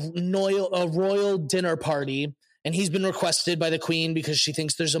a royal dinner party, and he's been requested by the queen because she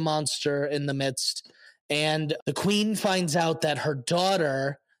thinks there's a monster in the midst. And the queen finds out that her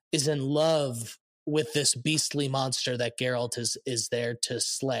daughter is in love with this beastly monster that Geralt is there to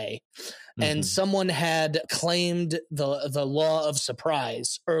slay. Mm-hmm. And someone had claimed the law of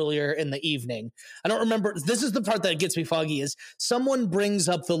surprise earlier in the evening. I don't remember. This is the part that gets me foggy is someone brings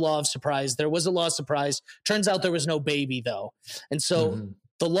up the law of surprise. There was a law of surprise. Turns out there was no baby though. And so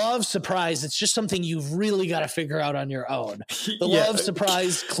the law of surprise, it's just something you've really got to figure out on your own. The law of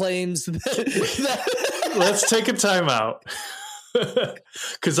surprise claims that let's take a time out.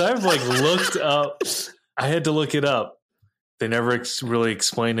 Because I've like looked up, I had to look it up. They never really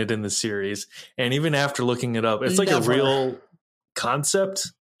explain it in the series. And even after looking it up, it's like a real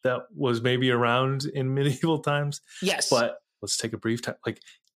concept that was maybe around in medieval times. Yes. But let's take a brief time. Like,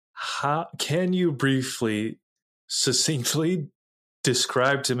 how can you briefly, succinctly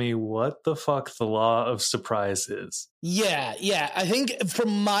describe to me what the fuck the law of surprise is? Yeah. I think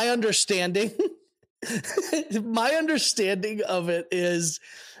from my understanding... my understanding of it is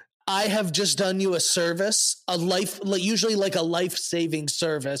I have just done you a service, usually like a life-saving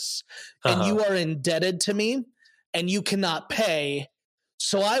service, and you are indebted to me and you cannot pay.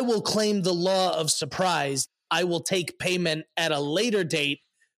 So I will claim the law of surprise. I will take payment at a later date,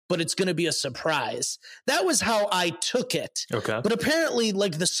 but it's going to be a surprise. That was how I took it. Okay. But apparently,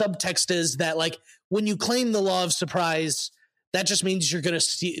 like, the subtext is that, like, when you claim the law of surprise, that just means you're going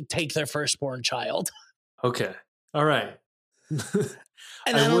to take their firstborn child. Okay. All right.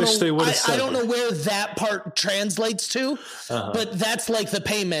 And I wish they would have said I don't know where that part translates to, but that's like the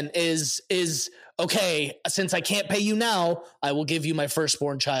payment is okay, since I can't pay you now, I will give you my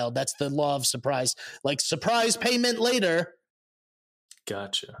firstborn child. That's the law of surprise. Like, surprise payment later.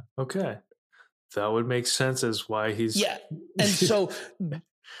 Gotcha. Okay. That would make sense as why he's... Yeah. And so...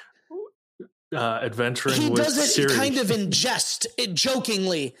 adventuring he with does it Ciri. kind of in jest,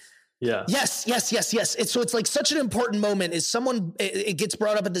 jokingly. Yeah. Yes. It's like such an important moment is it gets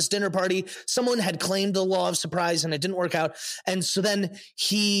brought up at this dinner party. Someone had claimed the law of surprise and it didn't work out. And so then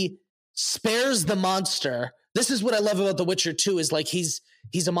he spares the monster. This is what I love about The Witcher 2 is like, he's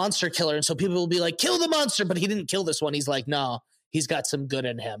a monster killer. And so people will be like, kill the monster, but he didn't kill this one. He's like, no, he's got some good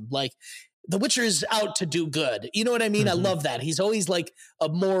in him. Like, The Witcher is out to do good. You know what I mean? I love that. He's always like a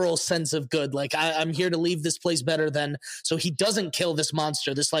moral sense of good. Like, I'm here to leave this place better than, so he doesn't kill this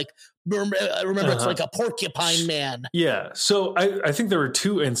monster. This, like, remember it's like a porcupine man. Yeah. So I think there were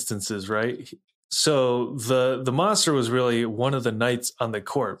two instances, right? So the monster was really one of the knights on the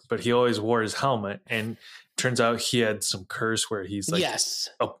court, but he always wore his helmet. And turns out he had some curse where he's like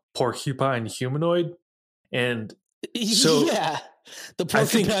a porcupine humanoid. And so the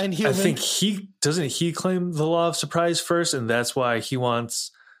porcupine human. I think he claim the law of surprise first, and that's why he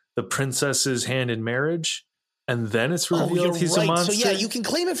wants the princess's hand in marriage, and then it's revealed he's a monster. So you can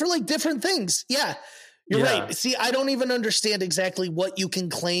claim it for like different things. Yeah, you're right. See, I don't even understand exactly what you can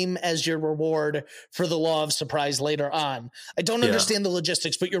claim as your reward for the law of surprise later on. I don't understand the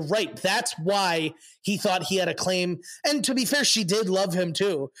logistics, but you're right. That's why he thought he had a claim. And to be fair, she did love him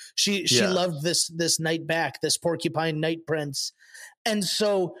too. She loved this knight back, this porcupine knight prince. And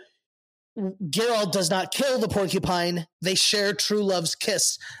so Geralt does not kill the porcupine. They share true love's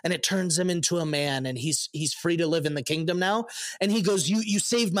kiss, and it turns him into a man, and he's free to live in the kingdom now. And he goes, you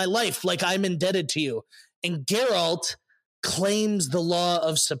saved my life, like I'm indebted to you. And Geralt claims the law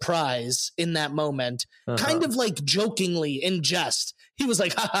of surprise in that moment, kind of like jokingly in jest. He was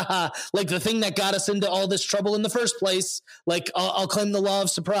like, ha ha ha, like the thing that got us into all this trouble in the first place. Like, I'll claim the law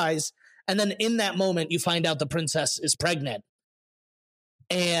of surprise. And then in that moment, you find out the princess is pregnant.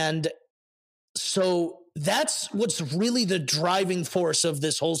 And so that's what's really the driving force of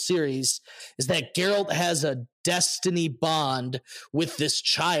this whole series, is that Geralt has a destiny bond with this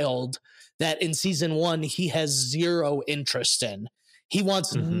child that in season 1 he has zero interest in. He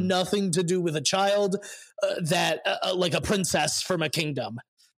wants nothing to do with a child that like a princess from a kingdom.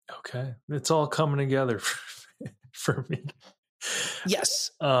 Okay. It's all coming together for me.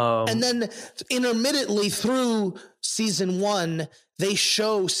 Yes. And then intermittently through season 1, they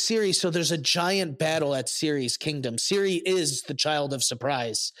show Ciri. So there's a giant battle at Ciri's kingdom. Ciri is the child of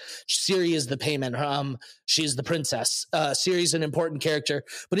surprise. Ciri is the payment. She's the princess. Ciri's an important character.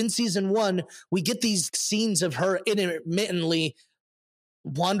 But in season 1, we get these scenes of her intermittently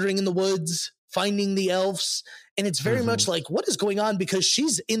wandering in the woods, finding the elves. And it's very much like, what is going on? Because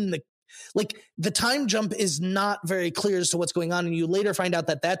she's in the time jump is not very clear as to what's going on. And you later find out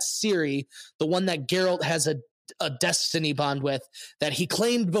that that's Ciri, the one that Geralt has a destiny bond with, that he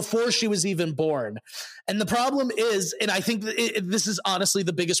claimed before she was even born. And the problem is, and I think this is honestly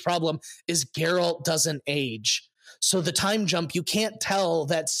the biggest problem, is Geralt doesn't age. So the time jump, you can't tell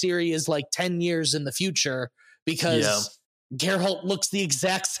that Ciri is like 10 years in the future because Geralt looks the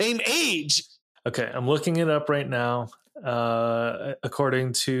exact same age. Okay, I'm looking it up right now.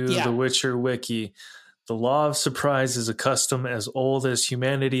 According to the Witcher wiki, the law of surprise is a custom as old as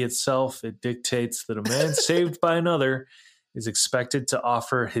humanity itself. It dictates that a man saved by another is expected to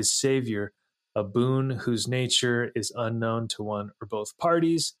offer his savior a boon whose nature is unknown to one or both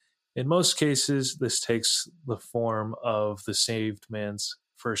parties. In most cases, this takes the form of the saved man's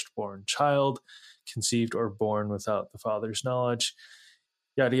firstborn child, conceived or born without the father's knowledge.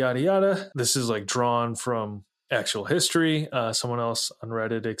 Yada, yada, yada. This is like drawn from actual history. Someone else on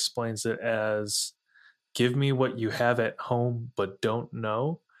Reddit explains it as, give me what you have at home but don't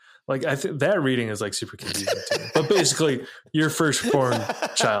know. Like, I think that reading is like super confusing to me. But basically, your firstborn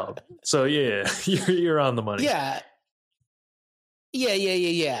child. So you're on the money. Yeah.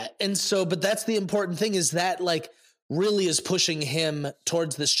 And so, but that's the important thing, is that like really is pushing him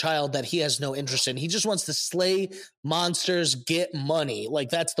towards this child that he has no interest in. He just wants to slay monsters, get money. Like,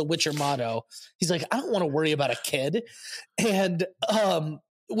 that's the Witcher motto. He's like, I don't want to worry about a kid. And,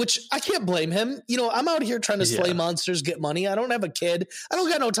 which I can't blame him. You know, I'm out here trying to slay monsters, get money. I don't have a kid. I don't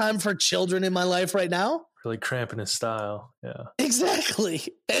got no time for children in my life right now. really cramping his style. Yeah, exactly.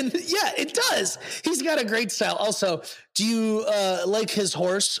 And yeah, it does. He's got a great style. Also, do you like his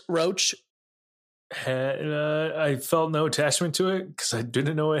horse, Roach? I felt no attachment to it because I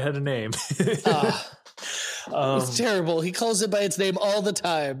didn't know it had a name. It's terrible. He calls it by its name all the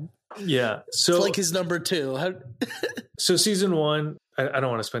time. Yeah, so it's like his number 2. So season 1, I don't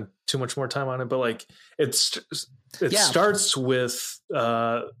want to spend too much more time on it, but like it starts with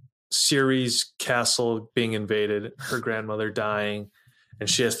Ciri's castle being invaded, her grandmother dying, and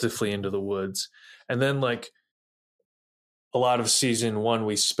she has to flee into the woods. And then like a lot of season 1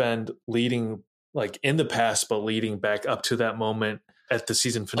 we spend leading like in the past, but leading back up to that moment at the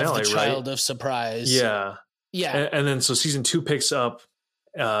season finale, of the right? Child of Surprise. Yeah. And then so season 2 picks up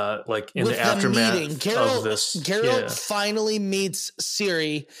like in with the aftermath of this. Geralt finally meets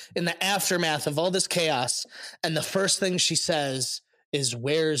Ciri in the aftermath of all this chaos, and the first thing she says is,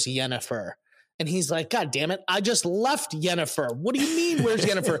 "Where's Yennefer?" And he's like, "God damn it, I just left Yennefer. What do you mean, where's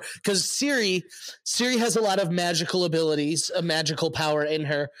Yennefer?" Because Ciri has a lot of magical abilities, a magical power in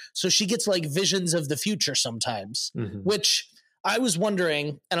her, so she gets like visions of the future sometimes, which I was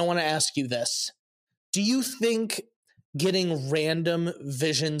wondering, and I want to ask you this. Do you think getting random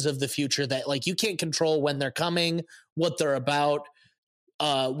visions of the future that like you can't control when they're coming, what they're about,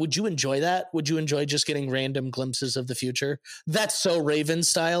 would you enjoy that? Would you enjoy just getting random glimpses of the future? That's so Raven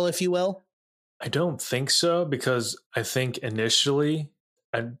style, if you will. I don't think so, because I think initially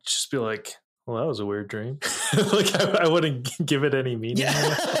I'd just be like, well, that was a weird dream. Like I wouldn't give it any meaning.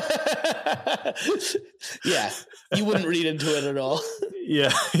 Yeah, you wouldn't read into it at all.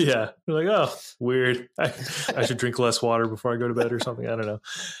 Yeah. You're like, oh, weird. I should drink less water before I go to bed or something. I don't know.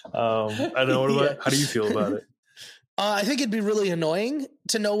 I don't know. How do you feel about it? I think it'd be really annoying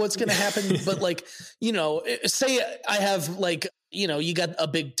to know what's going to happen. But like, say I have like, you got a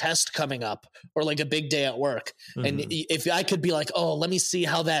big test coming up or like a big day at work. And if I could be like, oh, let me see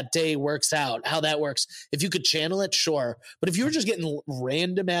how that day works out, how that works. If you could channel it, sure. But if you were just getting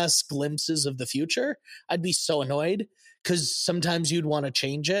random ass glimpses of the future, I'd be so annoyed, because sometimes you'd want to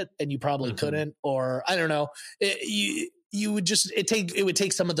change it and you probably couldn't, or I don't know. You would just, it would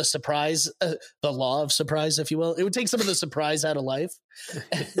take some of the surprise, the law of surprise, if you will. It would take some of the surprise out of life.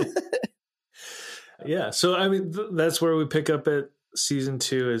 Yeah. So, I mean, that's where we pick up at season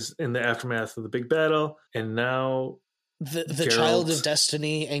 2, is in the aftermath of the big battle. And now the Child of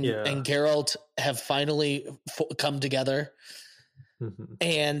Destiny and Geralt have finally come together.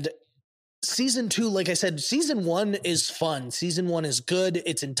 And season 2, like I said, season 1 is fun. Season 1 is good.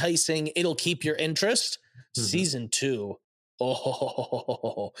 It's enticing. It'll keep your interest. Season 2.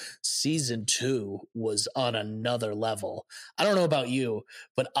 Season 2 was on another level. I don't know about you,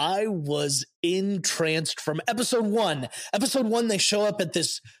 but I was entranced from episode 1. Episode 1, they show up at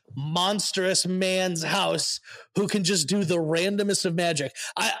this monstrous man's house who can just do the randomest of magic.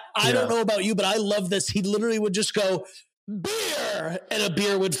 I don't know about you, but I love this. He literally would just go, beer, and a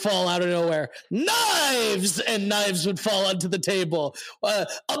beer would fall out of nowhere. Knives, and knives would fall onto the table. A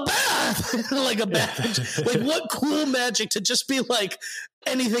bath, like a bath. Like, what cool magic to just be like,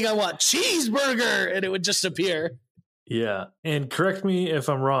 anything I want. Cheeseburger, and it would just appear. Yeah, and correct me if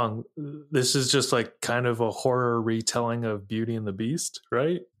I'm wrong. This is just like kind of a horror retelling of Beauty and the Beast,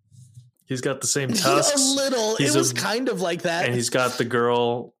 right? He's got the same tusks. A little. It was kind of like that. And he's got the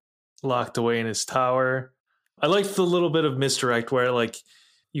girl locked away in his tower. I like the little bit of misdirect where like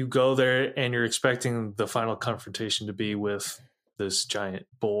you go there and you're expecting the final confrontation to be with this giant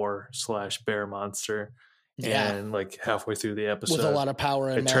boar/bear monster. Yeah. And like halfway through the episode, with a lot of power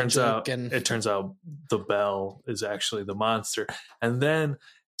and it turns out the bell is actually the monster. And then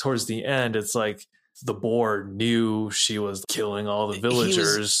towards the end, it's like the boar knew she was killing all the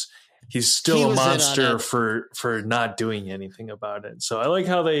villagers. He's still a monster for not doing anything about it. So I like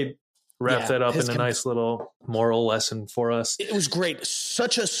how they wrap that up in a nice little moral lesson for us. It was great.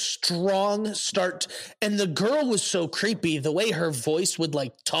 Such a strong start. And the girl was so creepy. The way her voice would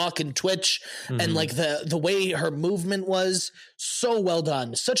like talk and twitch and like the way her movement was, so well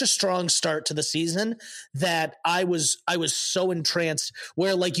done. Such a strong start to the season that I was so entranced,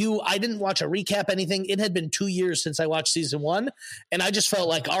 where like I didn't watch a recap, anything. It had been 2 years since I watched season 1. And I just felt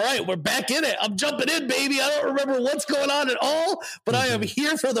like, all right, we're back in it. I'm jumping in, baby. I don't remember what's going on at all, but I am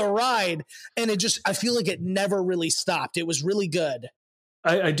here for the ride. And I feel like it never really stopped. It was really good.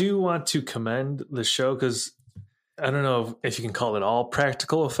 I do want to commend the show, because I don't know if you can call it all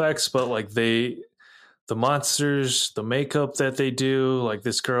practical effects, but like the monsters, the makeup that they do, like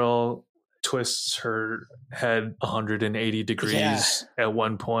this girl twists her head 180 degrees at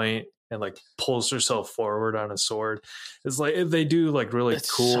one point and like pulls herself forward on a sword. It's like they do like really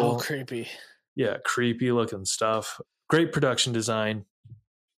cool, so creepy. yeah, creepy looking stuff. Great production design.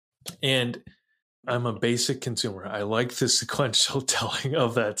 And I'm a basic consumer. I like the sequential telling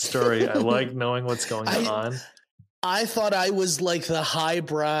of that story. I like knowing what's going on. I thought I was like the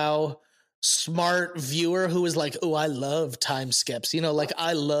highbrow, smart viewer who was like, oh, I love time skips. You know, like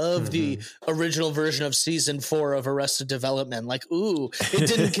I love the original version of season 4 of Arrested Development. Like, ooh, it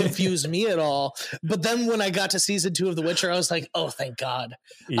didn't confuse me at all. But then when I got to season 2 of The Witcher, I was like, oh, thank God.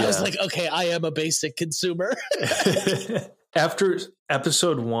 Yeah. I was like, okay, I am a basic consumer. After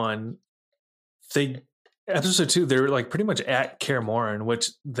episode 1, episode 2, they're like pretty much at Kaer Morhen,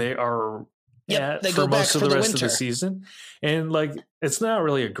 which they are they for go most back of the rest winter. of the season. And like, it's not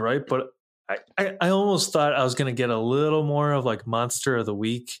really a gripe, but I almost thought I was going to get a little more of like Monster of the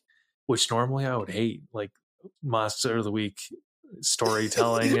Week, which normally I would hate, like Monster of the Week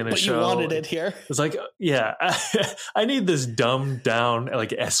storytelling in a but show. You wanted it here. It's like, yeah, I need this dumbed down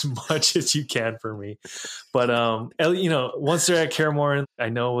like as much as you can for me. But you know, once they're at Kaer Morhen, I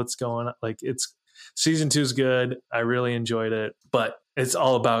know what's going on. Like, it's season 2 is good. I really enjoyed it, but it's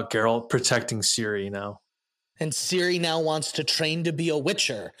all about Geralt protecting Ciri now. And Ciri now wants to train to be a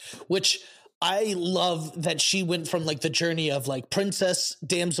Witcher, which I love that she went from like the journey of like princess,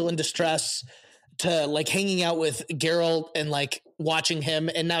 damsel in distress, to like hanging out with Geralt and like watching him.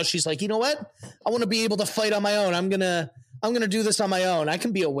 And now she's like, you know what? I want to be able to fight on my own. I'm going to do this on my own. I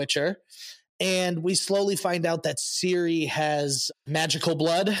can be a Witcher. And we slowly find out that Ciri has magical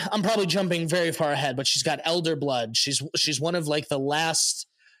blood. I'm probably jumping very far ahead, but she's got elder blood. She's one of like the last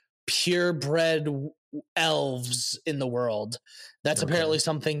purebred elves in the world. That's apparently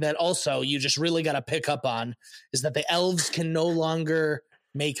something that also you just really got to pick up on, is that the elves can no longer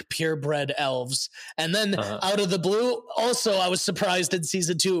make purebred elves. And then out of the blue, also I was surprised in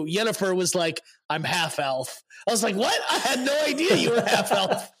season 2, Yennefer was like, I'm half elf. I was like, what? I had no idea you were half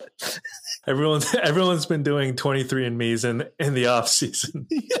elf. Everyone's been doing 23andMe's in the off season.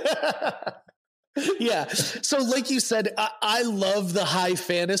 Yeah. So like you said, I love the high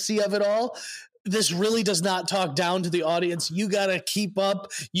fantasy of it all. This really does not talk down to the audience. You got to keep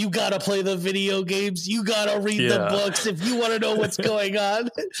up. You got to play the video games. You got to read the books if you want to know what's going on.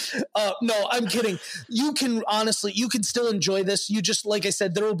 No, I'm kidding. You can still enjoy this. You just, like I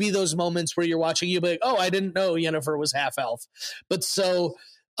said, there will be those moments where you're watching, you'll be like, oh, I didn't know Yennefer was half elf. But so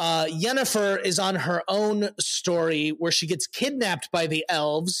Yennefer is on her own story where she gets kidnapped by the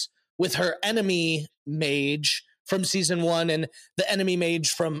elves with her enemy mage from season 1 and the enemy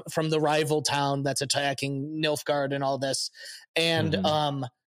mage from the rival town that's attacking Nilfgaard and all this. And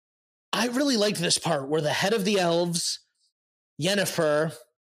I really liked this part where the head of the elves, Yennefer,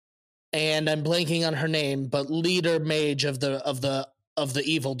 and I'm blanking on her name, but leader mage of the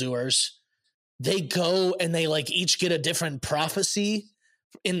evildoers, they go and they like each get a different prophecy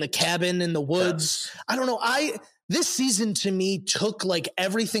in the cabin in the woods. Yes. I don't know. This season to me took like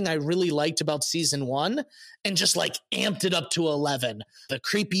everything I really liked about season 1 and just like amped it up to 11. The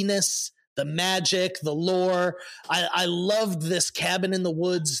creepiness, the magic, the lore. I loved this cabin in the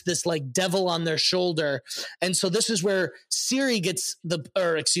woods, this like devil on their shoulder. And so this is where this is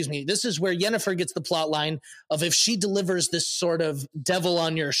where Yennefer gets the plot line of, if she delivers this sort of devil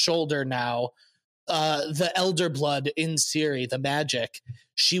on your shoulder now, the elder blood in Ciri, the magic,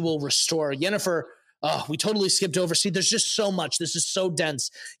 she will restore. Yennefer, we totally skipped over. See, there's just so much. This is so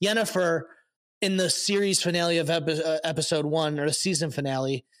dense. Yennefer, in the series finale of episode 1, or the season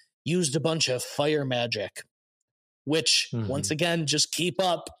finale, used a bunch of fire magic, which, once again, just keep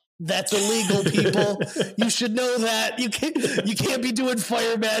up. That's illegal, people. You should know that. You can't be doing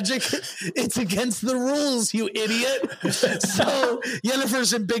fire magic. It's against the rules, you idiot. So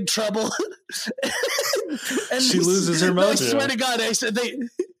Yennefer's in big trouble. And she loses her mojo. I swear to God, I said they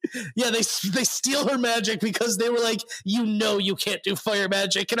steal her magic because they were like, you can't do fire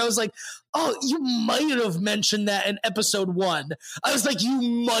magic. And I was like, oh, you might have mentioned that in episode 1. I was like, you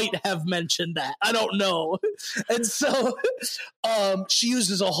might have mentioned that. I don't know. And so she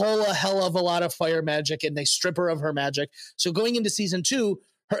uses a hell of a lot of fire magic, and they strip her of her magic. So going into season 2,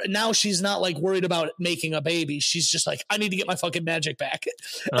 now she's not like worried about making a baby. She's just like, I need to get my fucking magic back.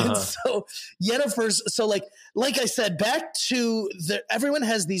 And so Yennefer's, so like I said, back to everyone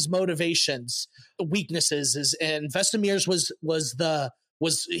has these motivations, weaknesses, and Vesemir's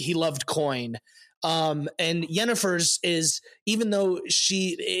was he loved coin. And Yennefer's is, even though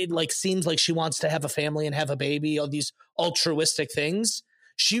it like seems like she wants to have a family and have a baby, all these altruistic things,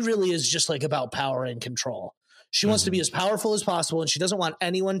 she really is just like about power and control. She wants to be as powerful as possible, and she doesn't want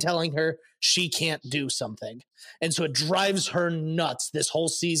anyone telling her she can't do something. And so it drives her nuts this whole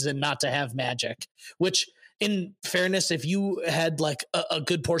season not to have magic, which in fairness, if you had like a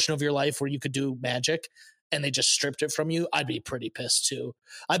good portion of your life where you could do magic and they just stripped it from you, I'd be pretty pissed too.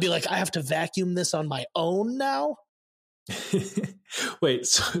 I'd be like, I have to vacuum this on my own now. Wait,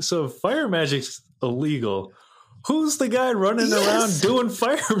 so fire magic's illegal. Who's the guy running around doing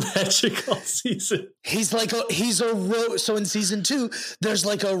fire magic all season? He's a rogue. So in season 2, there's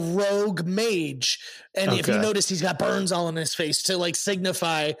like a rogue mage. And if you notice, he's got burns all on his face to like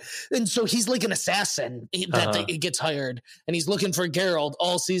signify. And so he's like an assassin that gets hired. And he's looking for Geralt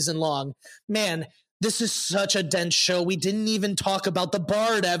all season long. Man, this is such a dense show. We didn't even talk about the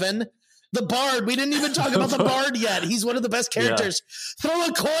Bard, Evan. The Bard. We didn't even talk about the Bard yet. He's one of the best characters. Yeah. Throw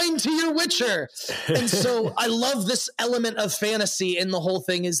a coin to your Witcher. And so I love this element of fantasy in the whole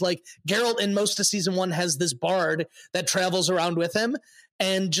thing is like Geralt in most of season 1 has this Bard that travels around with him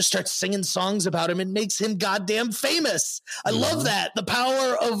and just starts singing songs about him and makes him goddamn famous. I love that. The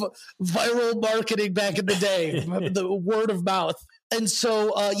power of viral marketing back in the day, the word of mouth. And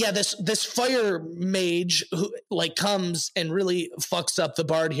so, this fire mage who like comes and really fucks up the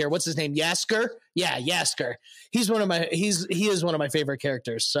Bard here. What's his name? Jaskier? Yeah, Jaskier. He is one of my favorite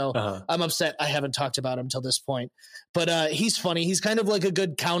characters. So I'm upset I haven't talked about him till this point. But he's funny. He's kind of like a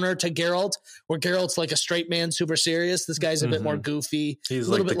good counter to Geralt, where Geralt's like a straight man, super serious. This guy's a bit more goofy. He's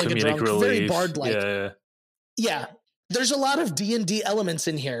a little bit like a drunk, relief. Very Bard-like. Yeah. There's a lot of D&D elements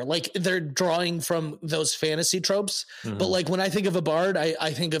in here. Like they're drawing from those fantasy tropes. But like when I think of a Bard,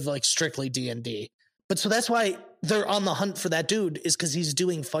 I think of like strictly D&D. But so that's why they're on the hunt for that dude, is because he's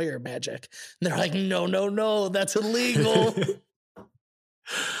doing fire magic. And they're like, no, that's illegal.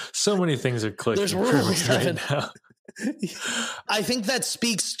 So many things are clicking. There's rules right now. I think that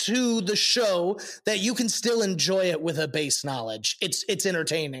speaks to the show that you can still enjoy it with a base knowledge. It's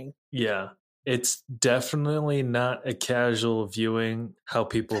entertaining. Yeah. It's definitely not a casual viewing how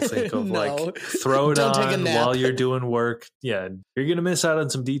people think of like throw it on while you're doing work. Yeah, you're going to miss out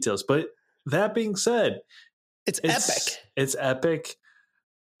on some details. But that being said, it's epic. It's epic.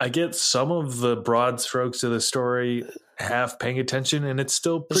 I get some of the broad strokes of the story half paying attention, and it's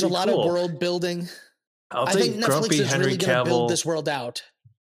still pretty cool. There's a lot of world building. I think Netflix is Henry really going to build this world out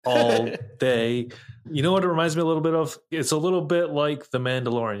all day. You know what it reminds me a little bit of? It's a little bit like The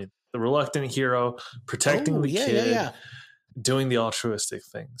Mandalorian. The reluctant hero protecting the kid, doing the altruistic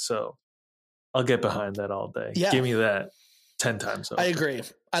thing. So I'll get behind that all day. Yeah. Give me that 10 times over. I agree.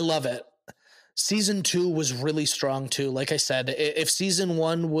 I love it. Season 2 was really strong too. Like I said, if season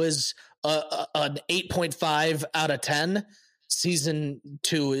 1 was an 8.5 out of 10, season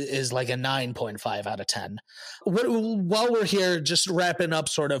 2 is like a 9.5 out of 10. While we're here, just wrapping up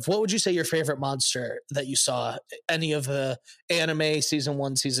sort of, what would you say your favorite monster that you saw? Any of the anime, season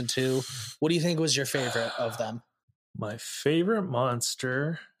 1, season 2? What do you think was your favorite of them? My favorite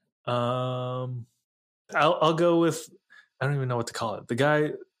monster, I'll go with, I don't even know what to call it. The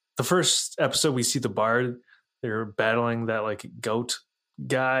guy, the first episode we see the Bard, they're battling that like goat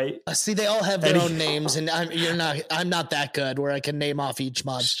guy. See, they all have their own names, and I'm not that good where I can name off each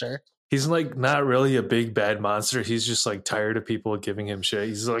monster. He's like not really a big bad monster. He's just like tired of people giving him shit.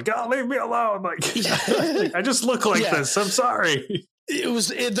 He's like, "Oh, leave me alone!" Like, I just look like this. I'm sorry.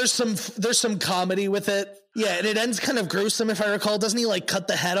 There's some comedy with it. Yeah, and it ends kind of gruesome if I recall. Doesn't he like cut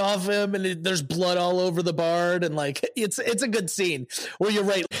the head off him, and there's blood all over the Bard, and like it's a good scene where you're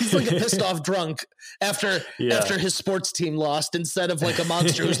right. He's like a pissed off drunk after his sports team lost, instead of like a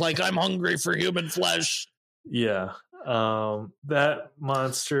monster who's like, I'm hungry for human flesh. Yeah, that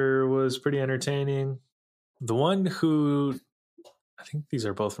monster was pretty entertaining. The one who, I think these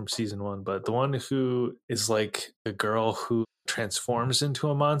are both from season 1, but the one who is like a girl who transforms into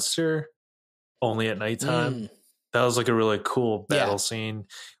a monster only at nighttime. That was like a really cool battle scene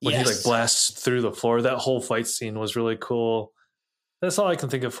when he like blasts through the floor. That whole fight scene was really cool. That's all I can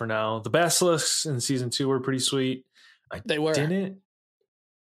think of for now. The basilisks in season 2 were pretty sweet. They were. Didn't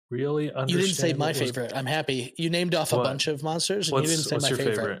really understand. You didn't say my favorite. I'm happy. You named off a bunch of monsters, and you didn't say my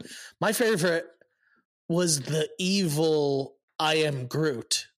favorite. My favorite was the evil I Am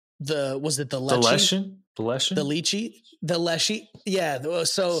Groot. Was it the Leshy? The Leshy? The Leshy? Yeah.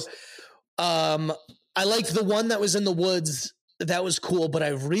 So I liked the one that was in the woods. That was cool, but I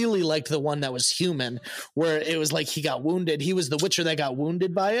really liked the one that was human, where it was like he got wounded. He was the Witcher that got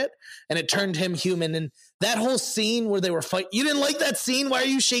wounded by it, and it turned him human. And that whole scene where they were fighting, you didn't like that scene? Why are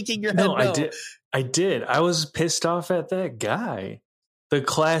you shaking your head? No, I did. I was pissed off at that guy. The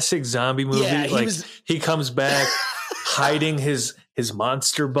classic zombie movie. Yeah, he comes back hiding his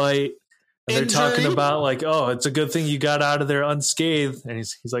monster bite. And they're talking about like, oh, it's a good thing you got out of there unscathed. And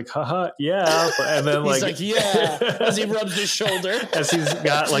he's like, haha, yeah. And then he's like, yeah, as he rubs his shoulder. As he's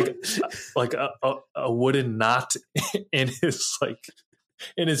got like a wooden knot in his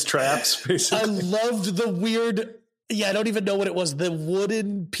traps, basically. I loved the weird, I don't even know what it was. The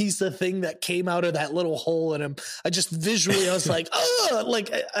wooden piece of thing that came out of that little hole in him. I was like, oh,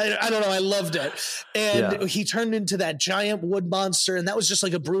 like, I don't know. I loved it. And he turned into that giant wood monster. And that was just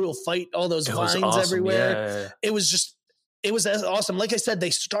like a brutal fight. All those vines everywhere. Yeah. It was awesome. Like I said, they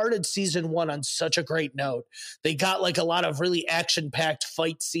started season 1 on such a great note. They got like a lot of really action-packed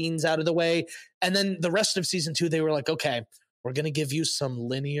fight scenes out of the way. And then the rest of season 2, they were like, okay, we're going to give you some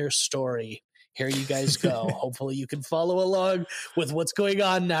linear story. Here you guys go. Hopefully you can follow along with what's going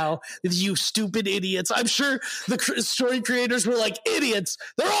on now. You stupid idiots. I'm sure the story creators were like, idiots.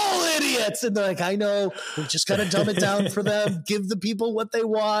 They're all idiots. And they're like, I know. We just got to dumb it down for them. Give the people what they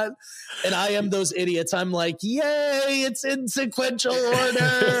want. And I am those idiots. I'm like, yay, it's in sequential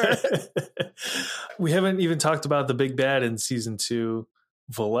order. We haven't even talked about the big bad in season 2,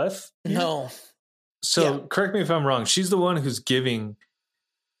 Voleth. No. So correct me if I'm wrong. She's the one who's giving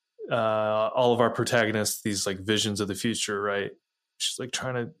all of our protagonists these like visions of the future, right? She's like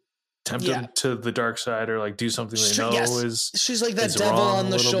trying to tempt them to the dark side or like do something they know is she's like that devil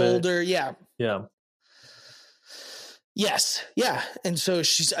on the shoulder bit. And so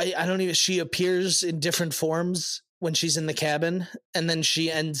she appears in different forms when she's in the cabin, and then she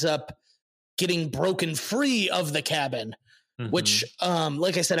ends up getting broken free of the cabin, which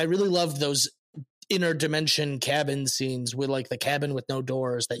like I said, I really loved those interdimension cabin scenes with like the cabin with no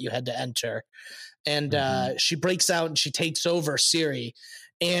doors that you had to enter. And she breaks out and she takes over Ciri,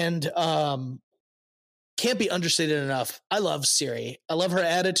 and can't be understated enough. I love Ciri. I love her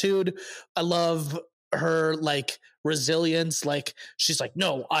attitude. I love her like resilience. Like she's like,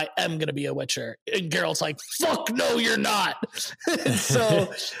 no, I am going to be a Witcher. And Geralt's like, fuck no, you're not.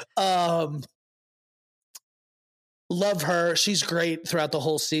 So love her. She's great throughout the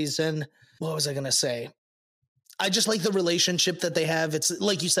whole season. What was I going to say? I just like the relationship that they have. It's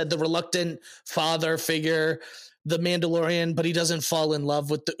like you said, the reluctant father figure, the Mandalorian, but he doesn't fall in love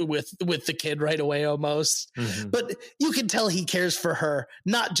with the kid right away almost. But you can tell he cares for her,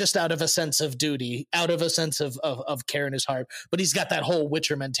 not just out of a sense of duty, out of a sense of care in his heart, but he's got that whole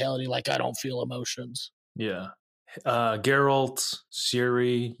Witcher mentality. Like, I don't feel emotions. Yeah. Geralt,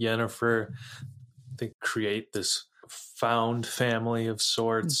 Ciri, Yennefer, they create this found family of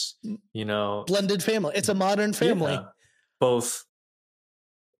sorts, blended family. It's a modern family. Both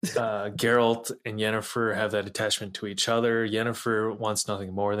Geralt and Yennefer have that attachment to each other. Yennefer wants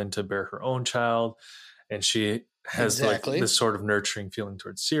nothing more than to bear her own child, and she has like this sort of nurturing feeling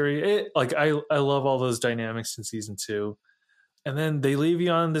towards Ciri. I love all those dynamics in season 2, and then they leave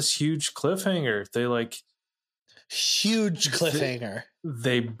you on this huge cliffhanger. Huge cliffhanger.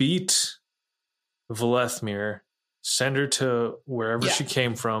 They beat Volethmir, send her to wherever she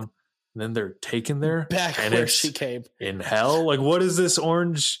came from, and then they're taken there back where she came in hell. Like, what is this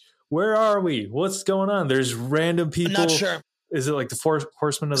orange? Where are we? What's going on? There's random people. I'm not sure. Is it like the four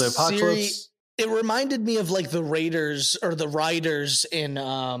horsemen of the apocalypse? It reminded me of like the Raiders or the Riders in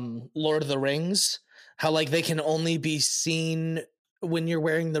Lord of the Rings. How like they can only be seen when you're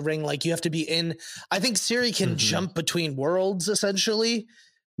wearing the ring. Like you have to be in. I think Ciri can jump between worlds, essentially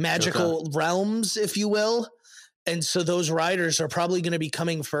magical realms, if you will. And so those riders are probably going to be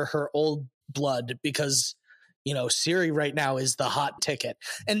coming for her old blood because, Ciri right now is the hot ticket.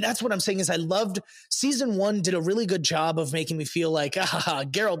 And that's what I'm saying is I loved season 1 did a really good job of making me feel like,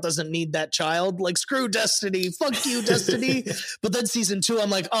 Geralt doesn't need that child. Like, screw Destiny. Fuck you, Destiny. But then season 2,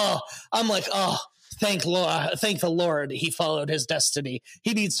 I'm like, thank the Lord he followed his destiny.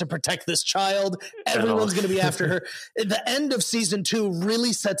 He needs to protect this child. Everyone's going to be after her. The end of season 2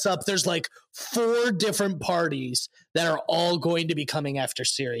 really sets up, there's like 4 different parties that are all going to be coming after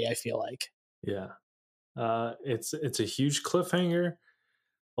Ciri, I feel like. Yeah. It's a huge cliffhanger.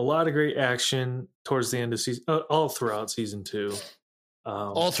 A lot of great action towards the end of season, all throughout season 2.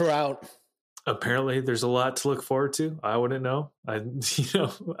 All throughout. Apparently there's a lot to look forward to. I wouldn't know. I'm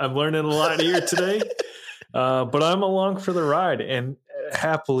learning a lot here today, but I'm along for the ride, and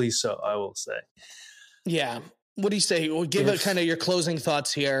happily so, I will say. Yeah. What do you say? Well, give it kind of your closing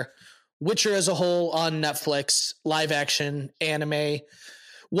thoughts here. Witcher as a whole on Netflix, live action, anime,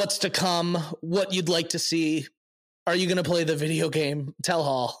 what's to come, what you'd like to see. Are you going to play the video game? Tell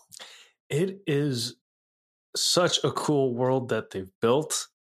all. It is such a cool world that they've built.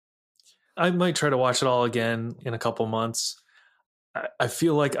 I might try to watch it all again in a couple months. I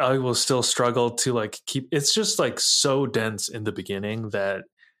feel like I will still struggle to like keep. It's just like so dense in the beginning that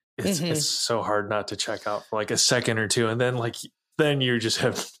it's so hard not to check out for like a second or two, and then you just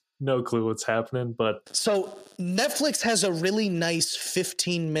have no clue what's happening. But so Netflix has a really nice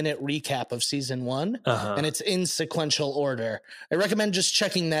 15-minute recap of season 1, and it's in sequential order. I recommend just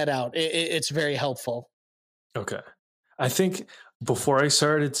checking that out. It's very helpful. Okay. I think before I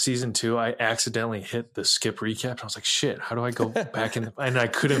started season 2, I accidentally hit the skip recap. I was like, shit, how do I go back in? And I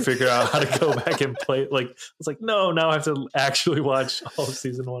couldn't figure out how to go back and play. Like, I was like, no, now I have to actually watch all of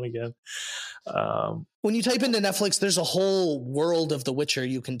season 1 again. When you type into Netflix, there's a whole world of The Witcher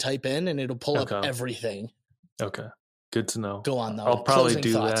you can type in, and it'll pull up everything. Okay. Good to know. Go on, though. I'll probably Closing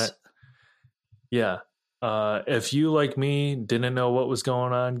do thoughts. that. Yeah. If you, like me, didn't know what was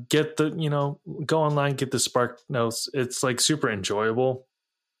going on, go online, get the Spark Notes. It's like super enjoyable.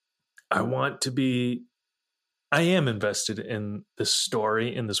 I am invested in this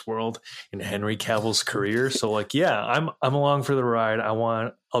story, in this world, in Henry Cavill's career. So like, yeah, I'm along for the ride.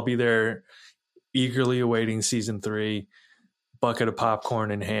 I'll be there eagerly awaiting season 3, bucket of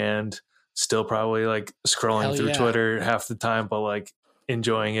popcorn in hand, still probably like scrolling through Twitter half the time, but like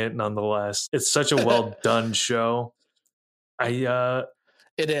enjoying it nonetheless. It's such a well done show. It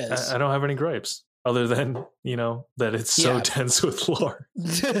is. I don't have any gripes other than, that it's so dense with lore.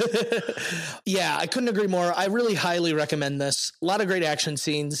 Yeah, I couldn't agree more. I really highly recommend this. A lot of great action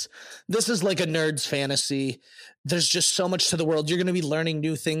scenes. This is like a nerd's fantasy. There's just so much to the world. You're going to be learning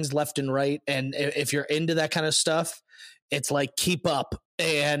new things left and right. And if you're into that kind of stuff, it's like, keep up,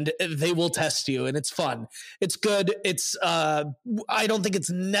 and they will test you, and it's fun. It's good. It's I don't think it's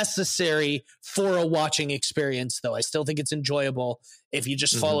necessary for a watching experience, though. I still think it's enjoyable if you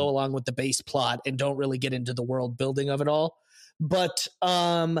just follow along with the base plot and don't really get into the world building of it all. But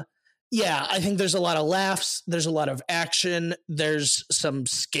yeah, I think there's a lot of laughs. There's a lot of action. There's some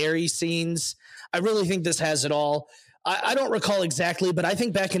scary scenes. I really think this has it all. I don't recall exactly, but I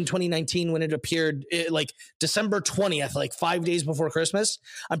think back in 2019 when it appeared, like December 20th, like 5 days before Christmas,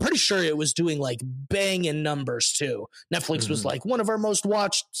 I'm pretty sure it was doing like banging numbers too. Netflix was like one of our most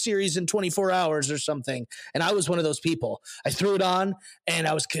watched series in 24 hours or something. And I was one of those people. I threw it on and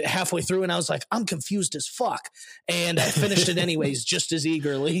I was halfway through and I was like, I'm confused as fuck. And I finished it anyways, just as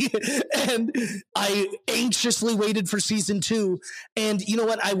eagerly. And I anxiously waited for season 2. And you know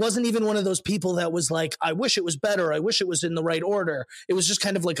what? I wasn't even one of those people that was like, I wish it was better. I wish it was in the right order. It was just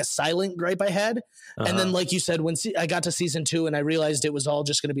kind of like a silent gripe I had. And then, like you said, when I got to season 2 and I realized it was all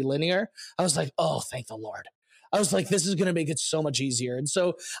just going to be linear, I was like, oh, thank the Lord. I was like, this is going to make it so much easier. And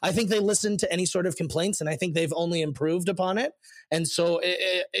so I think they listened to any sort of complaints, and I think they've only improved upon it. And so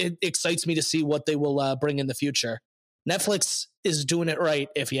it excites me to see what they will bring in the future. Netflix is doing it right,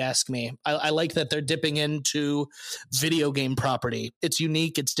 if you ask me. I like that they're dipping into video game property. It's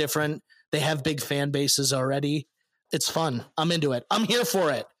unique. It's different. They have big fan bases already. It's fun. I'm into it. I'm here for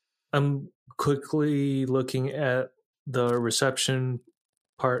it. I'm quickly looking at the reception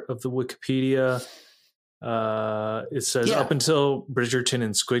part of the Wikipedia. It says up until Bridgerton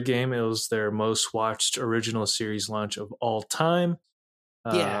and Squid Game, it was their most watched original series launch of all time.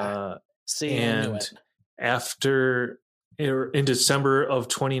 See, and in December of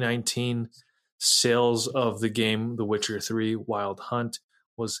 2019, sales of the game The Witcher 3 Wild Hunt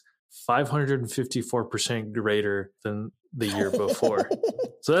was 554% greater than the year before.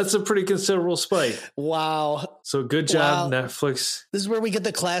 So that's a pretty considerable spike. Wow. So good job, Netflix. This is where we get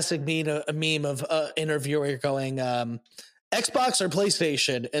the classic meme of interviewer going, Xbox or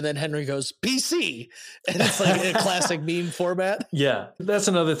PlayStation? And then Henry goes, PC. And it's like a classic meme format. Yeah. That's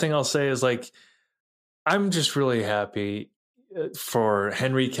another thing I'll say is like, I'm just really happy for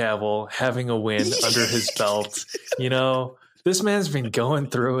Henry Cavill having a win under his belt. This man's been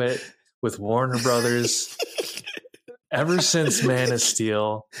going through it with Warner Brothers ever since Man of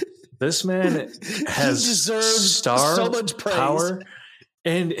Steel. This man has star so much praise. Power,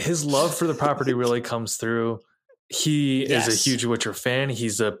 and his love for the property really comes through. He is a huge Witcher fan.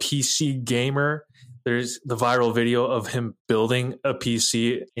 He's a PC gamer. There's the viral video of him building a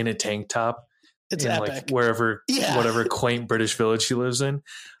PC in a tank top. It's in epic. Like whatever quaint British village he lives in.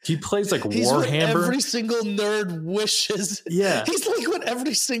 He plays like Warhammer. What every single nerd wishes. Yeah. He's like what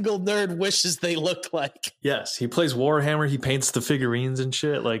every single nerd wishes they looked like. Yes. He plays Warhammer. He paints the figurines and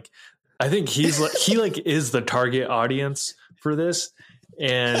shit. Like, I think he is the target audience for this.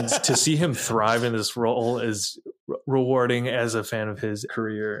 And to see him thrive in this role is rewarding as a fan of his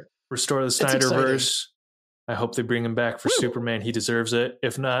career. Restore the Snyderverse. I hope they bring him back for Superman. He deserves it.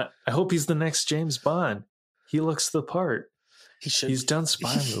 If not, I hope he's the next James Bond. He looks the part. He's done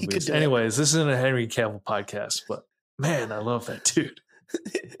spy movies. Anyways, this isn't a Henry Cavill podcast, but man, I love that dude.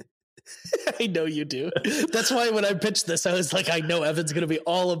 I know you do. That's why when I pitched this, I was like, I know Evan's going to be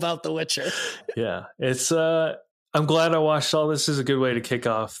all about The Witcher. Yeah, it's. I'm glad I watched all this. Is a good way to kick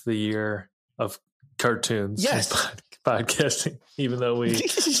off the year of cartoons. Yes, podcasting. Even though we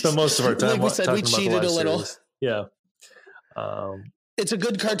spent most of our time, like we said, we cheated a little. Series. Yeah. It's a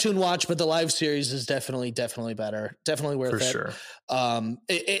good cartoon watch, but the live series is definitely better. Definitely worth it. For sure.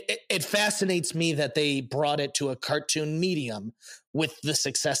 It fascinates me that they brought it to a cartoon medium with the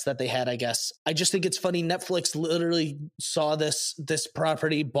success that they had, I guess. I just think it's funny. Netflix literally saw this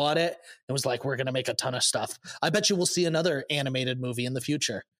property, bought it, and was like, we're going to make a ton of stuff. I bet you we'll see another animated movie in the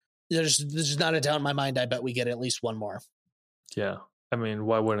future. There's not a doubt in my mind. I bet we get at least one more. Yeah. I mean,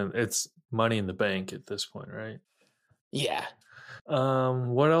 why wouldn't? It's money in the bank at this point, right? Yeah.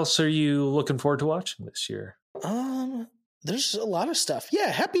 What else are you looking forward to watching this year? There's a lot of stuff. Yeah,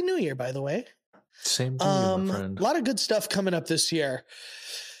 Happy New Year, by the way. Same to you, my friend. A lot of good stuff coming up this year.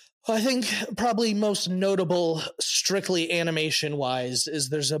 I think probably most notable, strictly animation-wise, is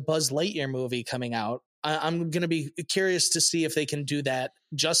there's a Buzz Lightyear movie coming out. I'm going to be curious to see if they can do that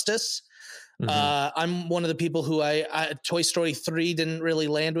justice. Mm-hmm. I'm one of the people who Toy Story 3 didn't really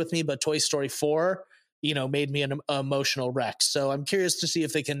land with me, but Toy Story 4, made me an emotional wreck. So I'm curious to see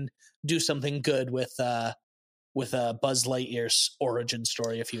if they can do something good with Buzz Lightyear's origin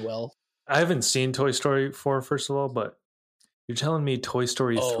story, if you will. I haven't seen Toy Story 4, first of all, but you're telling me Toy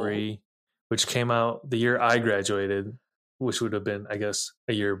Story 3, which came out the year I graduated, which would have been, I guess,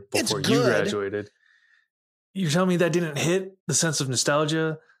 a year before you graduated. You're telling me that didn't hit the sense of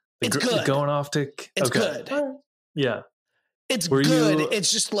nostalgia? It's good. Going off to... It's good. Yeah. It's good.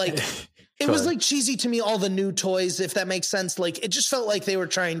 It's just like... It was like cheesy to me, all the new toys, if that makes sense. Like, it just felt like they were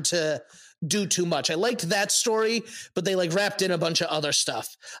trying to do too much. I liked that story, but they like wrapped in a bunch of other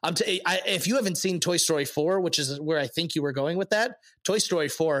stuff. If you haven't seen Toy Story 4, which is where I think you were going with that, Toy Story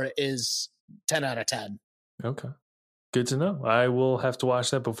 4 is 10 out of 10. Okay. Good to know. I will have to watch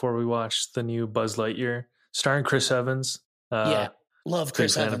that before we watch the new Buzz Lightyear, starring Chris Evans. Yeah. Love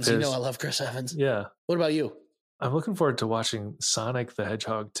Chris Evans. You know I love Chris Evans. Yeah. What about you? I'm looking forward to watching Sonic the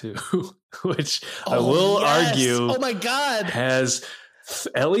Hedgehog 2, which I will argue my God. has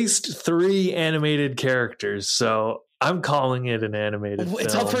at least 3 animated characters. So I'm calling it an animated film.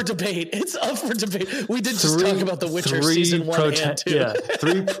 It's up for debate. We did just talk about The Witcher season 1 and 2. Yeah,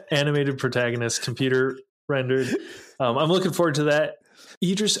 3 animated protagonists, computer rendered. I'm looking forward to that.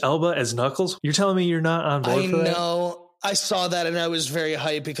 Idris Elba as Knuckles. You're telling me you're not on board for that? I know. I saw that and I was very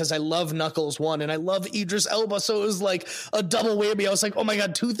hyped because I love Knuckles 1 and I love Idris Elba. So it was like a double whammy. I was like, oh my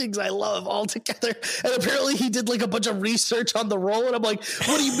God, 2 things I love all together. And apparently he did like a bunch of research on the role. And I'm like,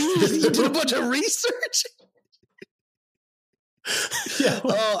 what do you mean he did a bunch of research? Yeah.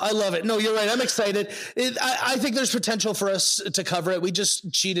 Oh, I love it. No, you're right. I'm excited. I think there's potential for us to cover it. We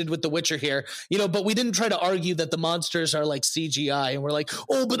just cheated with The Witcher here, but we didn't try to argue that the monsters are like CGI and we're like,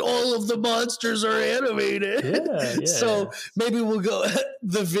 oh, but all of the monsters are animated. Yeah. So maybe we'll go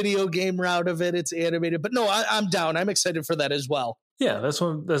the video game route of it. It's animated, but no, I'm down. I'm excited for that as well. Yeah. That's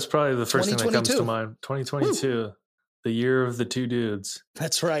probably the first thing that comes to mind. 2022, Woo. The year of the 2 dudes.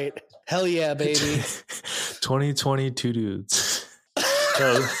 That's right. Hell yeah, baby. 2022 dudes.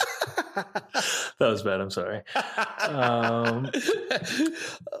 That was bad. I'm sorry. Oh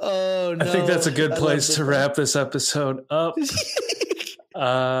no! I think that's a good place to wrap this episode up.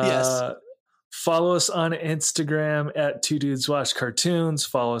 Yes. Follow us on Instagram at 2 Dudes Watch Cartoons.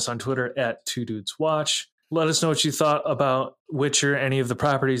 Follow us on Twitter at 2 Dudes Watch. Let us know what you thought about Witcher, any of the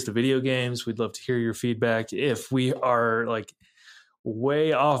properties, the video games. We'd love to hear your feedback. If we are like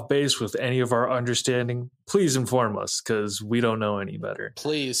way off base with any of our understanding, please inform us because we don't know any better.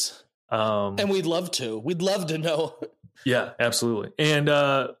 Please. And we'd love to. We'd love to know. Yeah, absolutely. And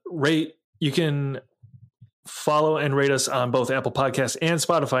you can follow and rate us on both Apple Podcasts and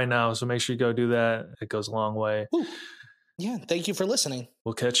Spotify now. So make sure you go do that. It goes a long way. Ooh. Yeah, thank you for listening.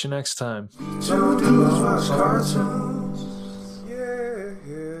 We'll catch you next time. 2 dudes watch cartoons.